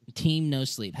 Team no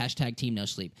sleep. Hashtag team no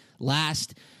sleep.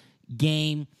 Last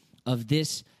game of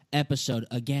this episode.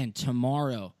 Again,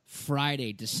 tomorrow,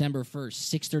 Friday, December 1st,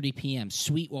 6:30 p.m.,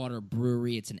 Sweetwater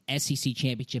Brewery. It's an SEC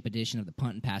Championship edition of the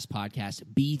Punt and Pass podcast.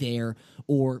 Be there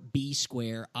or be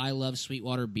square. I love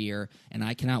Sweetwater beer, and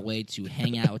I cannot wait to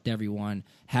hang out with everyone,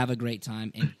 have a great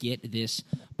time, and get this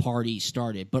party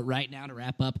started. But right now, to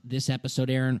wrap up this episode,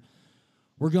 Aaron,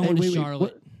 we're going to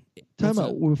Charlotte. Time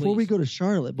out. Before we go to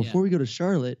Charlotte,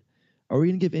 are we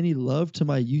going to give any love to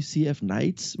my UCF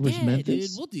Knights versus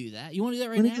Memphis? Dude, we'll do that. You want to do that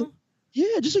right now?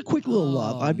 Yeah, just a quick little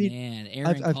love. I mean, man.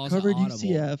 Aaron I've calls covered it audible.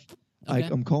 UCF. Okay.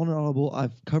 I'm calling it audible.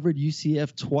 I've covered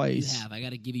UCF twice. You have. I got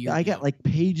to give you your I got note. like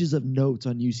pages of notes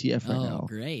on UCF right now. Oh,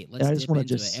 great. And Let's I just dip wanna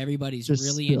into just- it. Everybody's just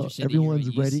really spill. interested Everyone's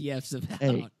in hearing what ready. UCF's about.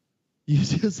 Hey,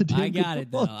 UCF's a damn I got good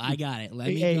it, though. football I got it. Let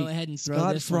me Hey, go ahead and throw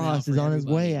Scott this one out Frost for is on his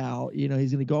everybody. way out. You know,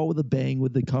 he's going to go out with a bang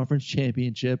with the conference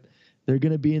championship. They're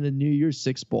going to be in the New Year's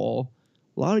Six Bowl.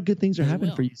 A lot of good things are They happening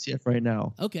will. for UCF right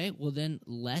now. Okay, well then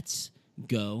let's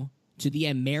go to the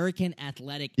American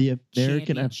Athletic The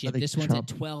American Championship. Athletic This one's at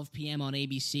Champ- 12 p.m. on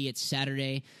ABC. It's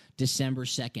Saturday, December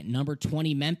 2nd. Number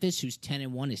 20, Memphis, who's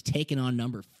 10-1, is taking on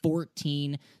number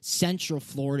 14, Central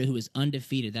Florida, who is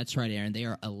undefeated. That's right, Aaron. They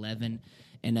are 11-0.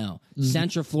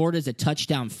 Central Florida is a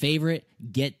touchdown favorite.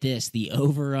 Get this. The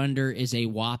over-under is a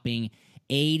whopping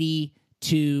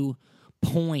 82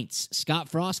 points. Scott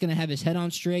Frost going to have his head on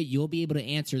straight. You'll be able to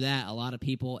answer that. A lot of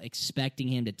people expecting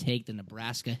him to take the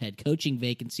Nebraska head coaching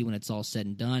vacancy when it's all said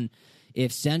and done.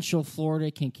 If Central Florida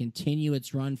can continue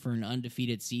its run for an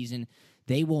undefeated season,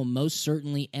 they will most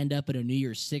certainly end up at a New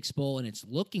Year's Six Bowl, and it's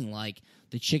looking like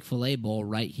the Chick-fil-A Bowl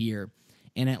right here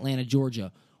in Atlanta,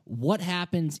 Georgia. What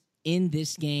happens in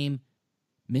this game,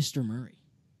 Mr. Murray?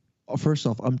 First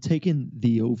off, I'm taking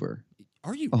the over.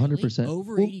 Are you really? 100%.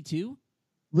 Over Well, 82?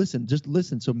 Listen.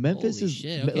 So Memphis Holy is.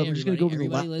 Shit. Okay, I'm just going to go over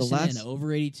the last.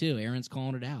 Over 82. Aaron's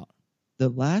calling it out. The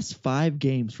last 5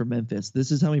 games for Memphis.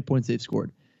 This is how many points they've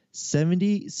scored: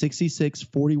 70, 66,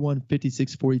 41,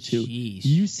 56, 42. Jeez.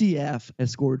 UCF has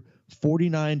scored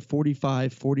 49,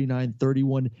 45, 49,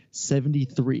 31,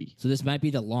 73. So this might be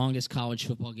the longest college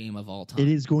football game of all time. It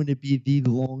is going to be the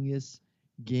longest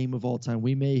game of all time.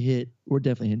 We're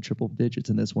definitely hitting triple digits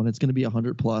in this one. It's going to be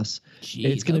 100 plus. Jeez,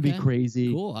 it's going to be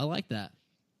crazy. Cool. I like that.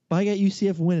 But I got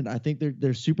UCF winning. I think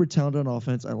they're super talented on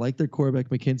offense. I like their quarterback,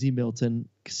 McKenzie Milton.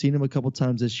 Seen him a couple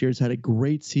times this year. Has had a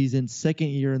great season. Second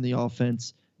year in the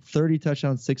offense. 30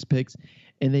 touchdowns, 6 picks.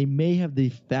 And they may have the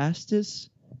fastest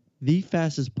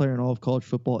player in all of college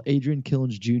football, Adrian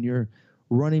Killins Jr.,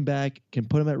 running back, can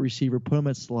put him at receiver, put him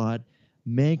at slot.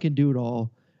 Man can do it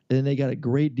all. And then they got a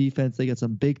great defense. They got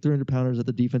some big 300-pounders at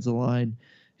the defensive line,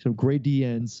 some great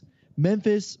DNs.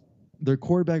 Memphis, their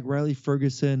quarterback, Riley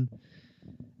Ferguson,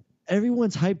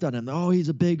 everyone's hyped on him. Oh, he's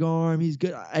a big arm. He's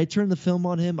good. I turned the film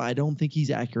on him. I don't think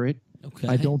he's accurate. Okay.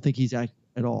 I don't think he's accurate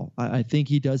at all. I think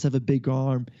he does have a big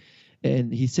arm,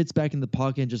 and he sits back in the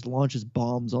pocket and just launches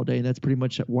bombs all day, and that's pretty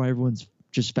much why everyone's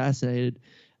just fascinated.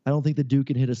 I don't think the dude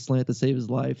can hit a slant to save his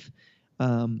life.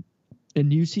 And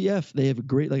UCF, they have a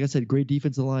great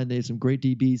defensive line. They have some great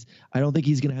DBs. I don't think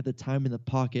he's going to have the time in the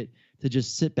pocket to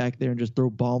just sit back there and just throw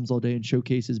bombs all day and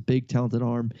showcase his big, talented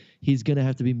arm. He's going to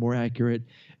have to be more accurate.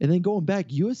 And then going back,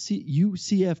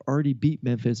 UCF already beat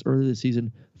Memphis earlier this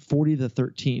season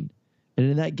 40-13. And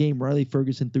in that game, Riley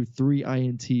Ferguson threw 3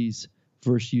 INTs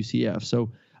versus UCF.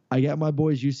 So I got my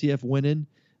boys UCF winning.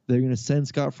 They're going to send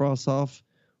Scott Frost off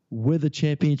with a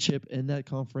championship in that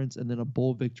conference and then a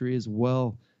bowl victory as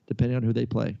well, depending on who they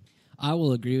play. I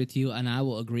will agree with you, and I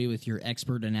will agree with your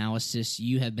expert analysis.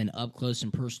 You have been up close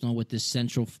and personal with this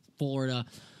Central Florida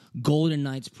Golden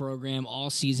Knights program all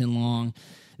season long.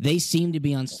 They seem to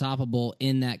be unstoppable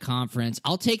in that conference.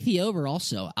 I'll take the over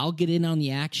also. I'll get in on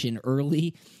the action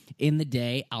early in the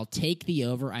day. I'll take the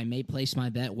over. I may place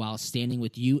my bet while standing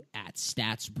with you at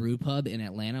Stats Brew Pub in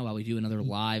Atlanta while we do another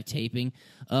live taping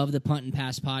of the Punt and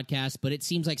Pass podcast. But it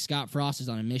seems like Scott Frost is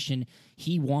on a mission.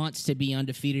 He wants to be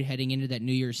undefeated heading into that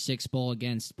New Year's Six Bowl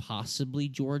against possibly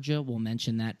Georgia. We'll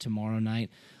mention that tomorrow night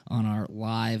on our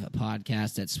live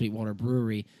podcast at Sweetwater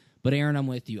Brewery. But, Aaron, I'm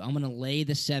with you. I'm going to lay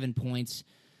the 7 points.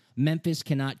 Memphis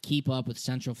cannot keep up with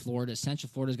Central Florida. Central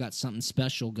Florida's got something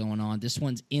special going on. This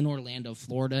one's in Orlando,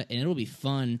 Florida, and it'll be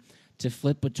fun to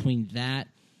flip between that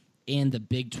and the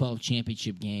Big 12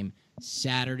 championship game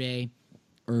Saturday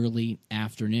early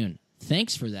afternoon.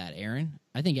 Thanks for that, Aaron.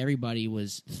 I think everybody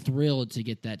was thrilled to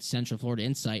get that Central Florida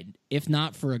insight, if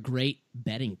not for a great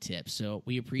betting tip. So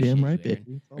we appreciate it, Aaron.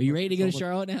 Baby. Are you ready to go to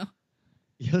Charlotte now?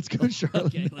 Yeah, let's go to Charlotte.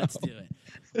 Okay, let's do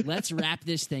it. Let's wrap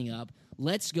this thing up.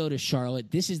 Let's go to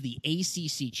Charlotte. This is the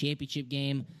ACC Championship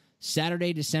game,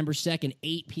 Saturday, December 2nd,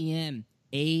 8 p.m.,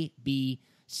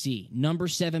 ABC. Number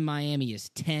 7 Miami is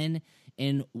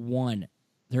 10-1.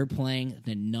 They're playing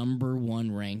the number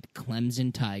 1 ranked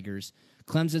Clemson Tigers.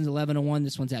 Clemson's 11-1.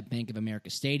 This one's at Bank of America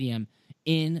Stadium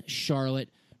in Charlotte,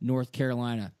 North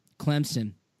Carolina.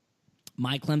 Clemson,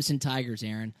 my Clemson Tigers,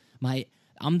 Aaron.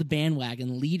 I'm the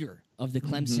bandwagon leader of the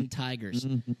Clemson Tigers.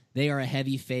 They are a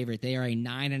heavy favorite. They are a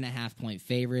 9.5-point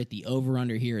favorite. The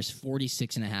over-under here is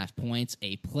 46.5 points.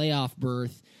 A playoff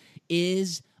berth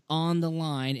is on the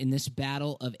line in this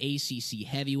battle of ACC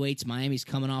heavyweights. Miami's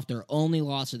coming off their only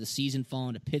loss of the season,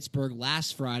 falling to Pittsburgh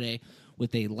last Friday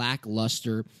with a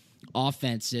lackluster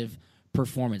offensive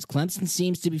performance. Clemson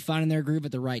seems to be finding their groove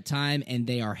at the right time, and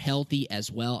they are healthy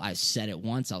as well. I said it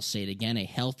once. I'll say it again. A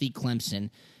healthy Clemson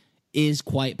is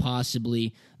quite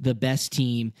possibly the best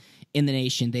team in the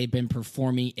nation. They've been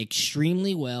performing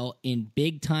extremely well in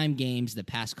big-time games the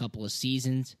past couple of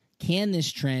seasons. Can this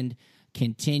trend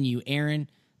continue? Aaron,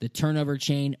 the turnover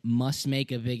chain must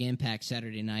make a big impact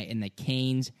Saturday night, and the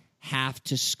Canes have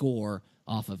to score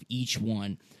off of each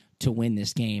one to win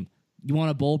this game. You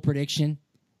want a bold prediction?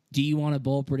 Do you want a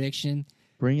bold prediction?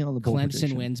 Bring on the bold Clemson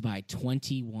prediction. wins by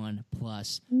 21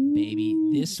 plus, baby.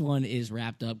 This one is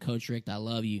wrapped up. Coach Rick, I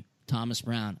love you. Thomas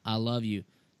Brown, I love you.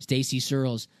 Stacey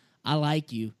Searles, I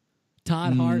like you.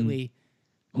 Todd Hartley,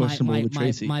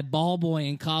 my ball boy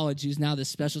in college, who's now the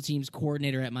special teams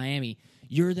coordinator at Miami.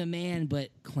 You're the man, but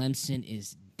Clemson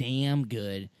is damn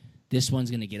good. This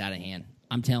one's going to get out of hand.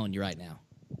 I'm telling you right now.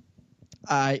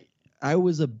 I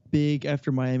was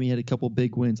after Miami had a couple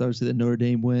big wins. Obviously, the Notre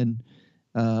Dame win,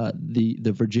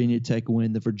 the Virginia Tech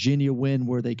win, the Virginia win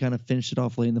where they kind of finished it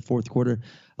off late in the fourth quarter.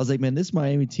 I was like, man, this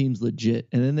Miami team's legit.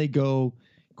 And then they go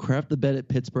crap the bet at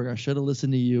Pittsburgh. I should have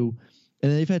listened to you.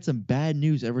 And they've had some bad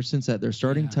news ever since that. Their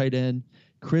starting tight end,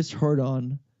 Chris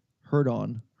Herndon,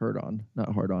 Hurdon,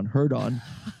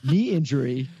 knee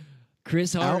injury.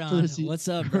 Chris Hardon, what's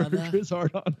up, brother? Chris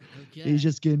Hardon. Okay. He's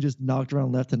just getting knocked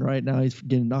around left and right now. He's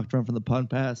getting knocked around from the punt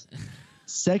pass.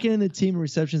 Second in the team in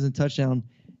receptions and touchdown.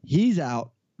 He's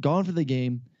out, gone for the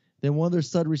game. Then one of their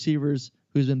stud receivers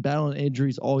who's been battling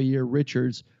injuries all year,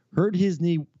 Richards, hurt his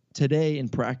knee today in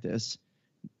practice.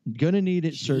 Gonna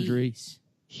need surgery.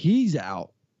 He's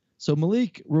out. So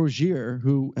Malik Rozier,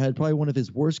 who had probably one of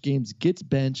his worst games, gets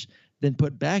benched, then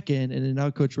put back in, and then now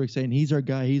Coach Rick saying he's our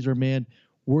guy, he's our man.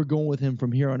 We're going with him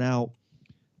from here on out.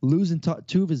 Losing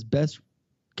two of his best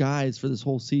guys for this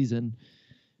whole season.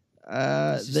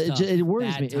 It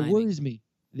worries me. It worries me.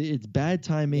 It's bad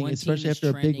timing, especially after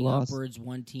a big loss. Upwards,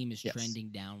 one team is trending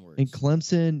downwards. And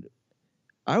Clemson,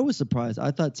 I was surprised.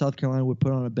 I thought South Carolina would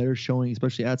put on a better showing,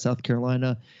 especially at South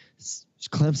Carolina.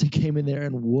 Clemson came in there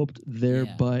and whooped their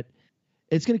butt.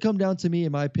 It's going to come down to me,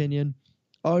 in my opinion.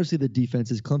 Obviously, the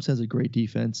defenses. Clemson has a great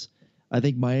defense. I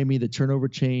think Miami, the turnover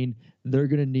chain, they're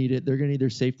going to need it. They're going to need their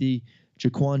safety,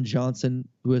 Jaquan Johnson,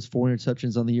 who has 4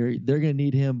 interceptions on the year. They're going to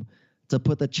need him to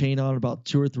put the chain on about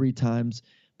 2 or 3 times.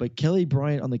 But Kelly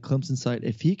Bryant on the Clemson side,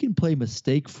 if he can play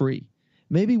mistake-free,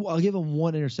 maybe I'll give him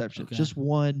 1 interception, just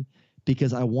 1,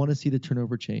 because I want to see the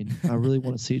turnover chain. I really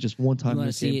want to see it just 1 time. You want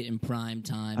to see it in prime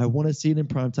time. I want to see it in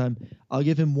prime time. I'll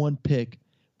give him 1 pick.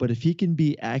 But if he can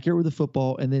be accurate with the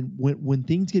football, and then when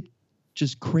things get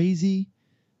just crazy,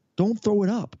 don't throw it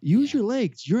up. Use your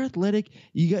legs. You're athletic.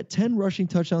 You got 10 rushing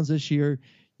touchdowns this year.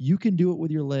 You can do it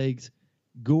with your legs.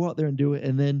 Go out there and do it.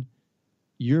 And then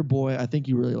your boy, I think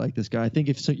you really like this guy. I think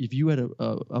if you had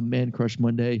a man crush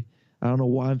Monday, I don't know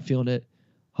why I'm feeling it,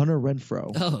 Hunter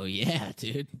Renfrow. Oh, yeah,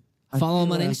 dude. Follow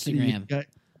him on Instagram.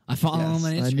 I follow him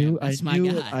on Instagram. That's my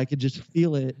guy. I could just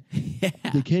feel it. Yeah.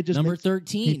 The kid just number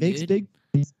 13.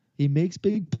 He makes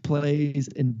big plays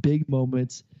in big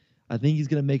moments. I think he's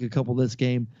going to make a couple this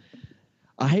game.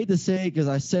 I hate to say it because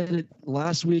I said it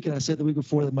last week and I said the week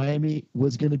before that Miami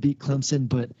was going to beat Clemson,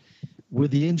 but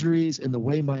with the injuries and the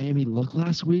way Miami looked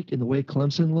last week and the way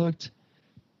Clemson looked,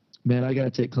 man, I got to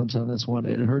take Clemson on this one.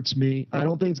 It hurts me. I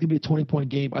don't think it's going to be a 20-point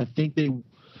game. I think they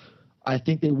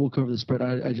will cover the spread.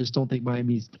 I just don't think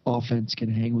Miami's offense can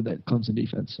hang with that Clemson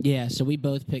defense. Yeah, so we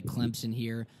both picked Clemson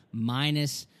here,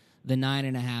 minus the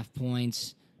 9.5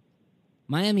 points.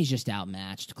 Miami's just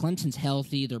outmatched. Clemson's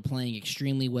healthy. They're playing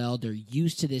extremely well. They're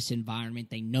used to this environment.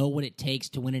 They know what it takes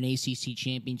to win an ACC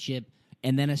championship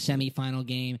and then a semifinal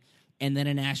game and then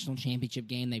a national championship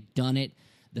game. They've done it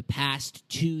the past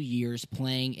 2 years,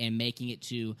 playing and making it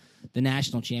to the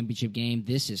national championship game.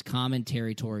 This is common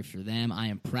territory for them. I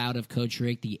am proud of Coach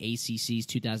Rick, the ACC's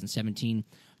 2017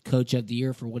 Coach of the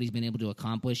Year, for what he's been able to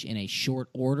accomplish in a short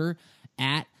order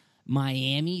at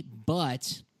Miami,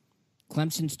 but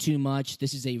Clemson's too much.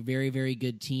 This is a very, very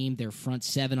good team. Their front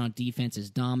 7 on defense is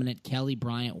dominant. Kelly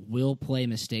Bryant will play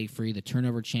mistake-free. The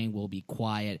turnover chain will be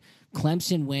quiet.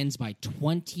 Clemson wins by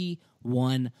 21+.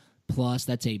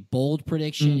 That's a bold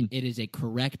prediction. It is a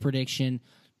correct prediction.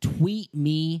 Tweet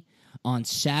me on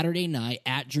Saturday night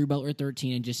at Drew Butler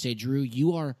 13 and just say, Drew,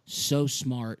 you are so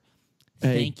smart.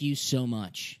 Thank you so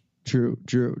much. Drew.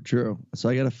 So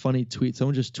I got a funny tweet.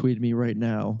 Someone just tweeted me right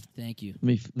now. Thank you.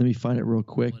 Let me find it real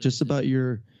quick. Just about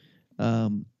your,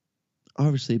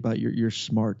 obviously about your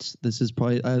smarts. This is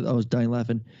probably I was dying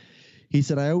laughing. He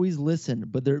said, I always listen,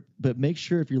 but make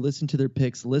sure if you're listening to their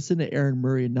picks, listen to Aaron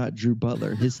Murray and not Drew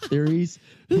Butler. His theories.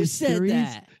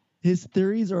 That? His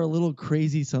theories are a little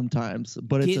crazy sometimes,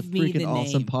 but it's a freaking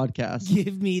awesome podcast.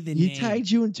 Give me the name. He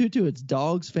tagged you in too. It's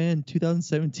Dogs Fan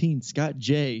 2017, Scott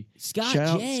J. Shout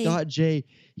out Scott J.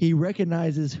 He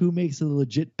recognizes who makes the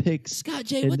legit picks. Scott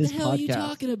J, what the hell are you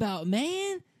talking about,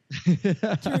 man?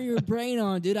 Turn your brain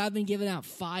on, dude. I've been giving out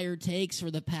fire takes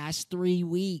for the past 3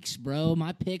 weeks, bro.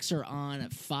 My picks are on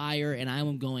fire, and I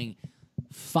am going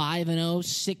 5-0,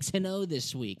 6-0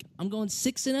 this week. I'm going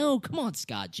 6-0. Come on,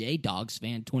 Scott J, Dogs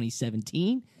Fan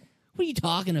 2017. What are you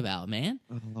talking about, man?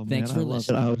 Thanks for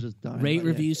listening. I was just dying. Rate,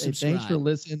 review, subscribe. Thanks for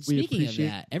listening. Speaking of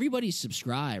that, everybody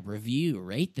subscribe, review,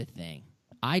 rate the thing.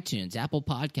 iTunes, Apple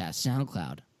Podcasts,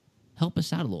 SoundCloud. Help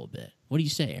us out a little bit. What do you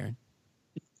say, Aaron?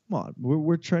 Come on,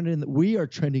 we're trending. We are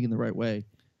trending in the right way.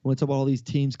 When we talk about all these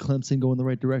teams, Clemson going the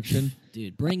right direction.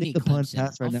 Dude, bring me the Clemson.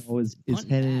 Punt pass right now is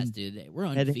heading. Dude, we're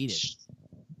undefeated.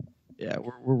 Yeah,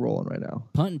 we're rolling right now.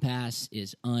 Punt and pass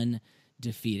is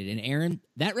undefeated. And Aaron,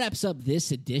 that wraps up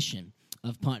this edition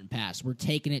of Punt and Pass. We're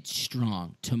taking it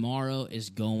strong. Tomorrow is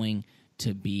going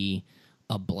to be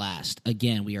a blast.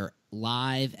 Again, we are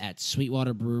live at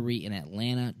Sweetwater Brewery in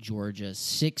Atlanta, Georgia,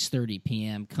 6:30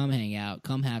 p.m. Come hang out.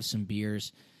 Come have some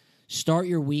beers. Start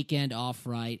your weekend off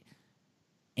right.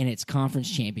 and it's conference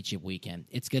championship weekend.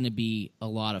 It's going to be a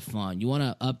lot of fun. You want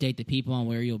to update the people on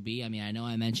where you'll be? I mean, I know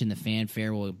I mentioned the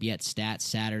fanfare will be at Stats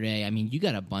Saturday. I mean, you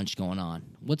got a bunch going on.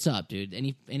 What's up, dude?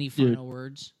 Any final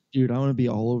words? Dude, I want to be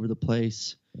all over the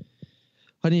place.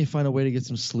 I need to find a way to get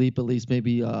some sleep, at least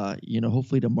maybe,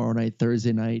 hopefully tomorrow night,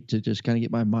 Thursday night, to just kind of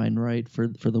get my mind right for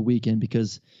the weekend,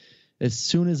 because as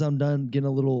soon as I'm done getting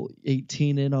a little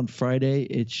 18 in on Friday,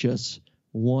 it's just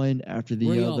one after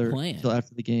the other until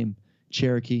after the game.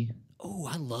 Cherokee. Oh,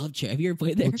 I love Cherokee. Have you ever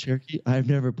played there? Cherokee? I've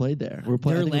never played there.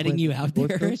 They're letting you out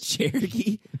there at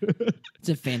Cherokee? It's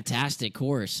a fantastic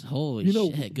course. Holy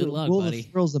shit. Good luck, buddy.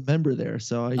 Terrell's a member there.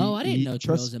 So I didn't know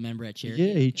Terrell's a member at Cherokee.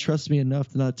 Yeah, he trusts me enough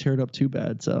to not tear it up too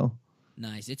bad. So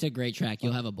nice. It's a great track.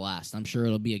 You'll have a blast. I'm sure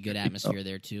it'll be a good atmosphere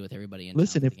there, too, with everybody in.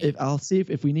 Listen, if I'll see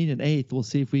if we need an eighth, we'll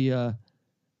see if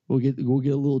we'll get a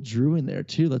little Drew in there,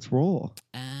 too. Let's roll.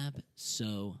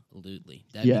 Absolutely.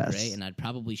 That'd be great. And I'd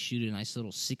probably shoot a nice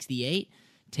little 68.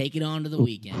 Take it on to the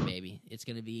weekend, baby. It's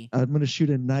going to be I'm going to shoot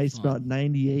a nice about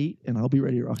 98, and I'll be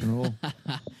ready to rock and roll.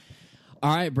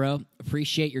 All right, bro.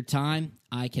 Appreciate your time.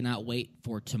 I cannot wait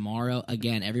for tomorrow.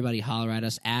 Again, everybody holler at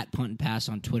us at Punt and Pass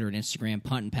on Twitter and Instagram,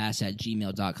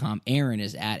 puntandpass@gmail.com. Aaron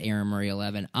is at Aaron Murray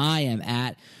 11. I am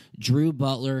at Drew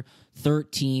Butler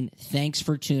 13. Thanks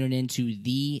for tuning in to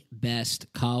the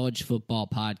best college football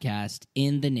podcast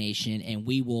in the nation, and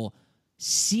we will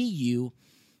see you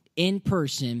in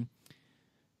person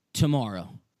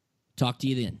tomorrow. Talk to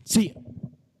you then. See ya.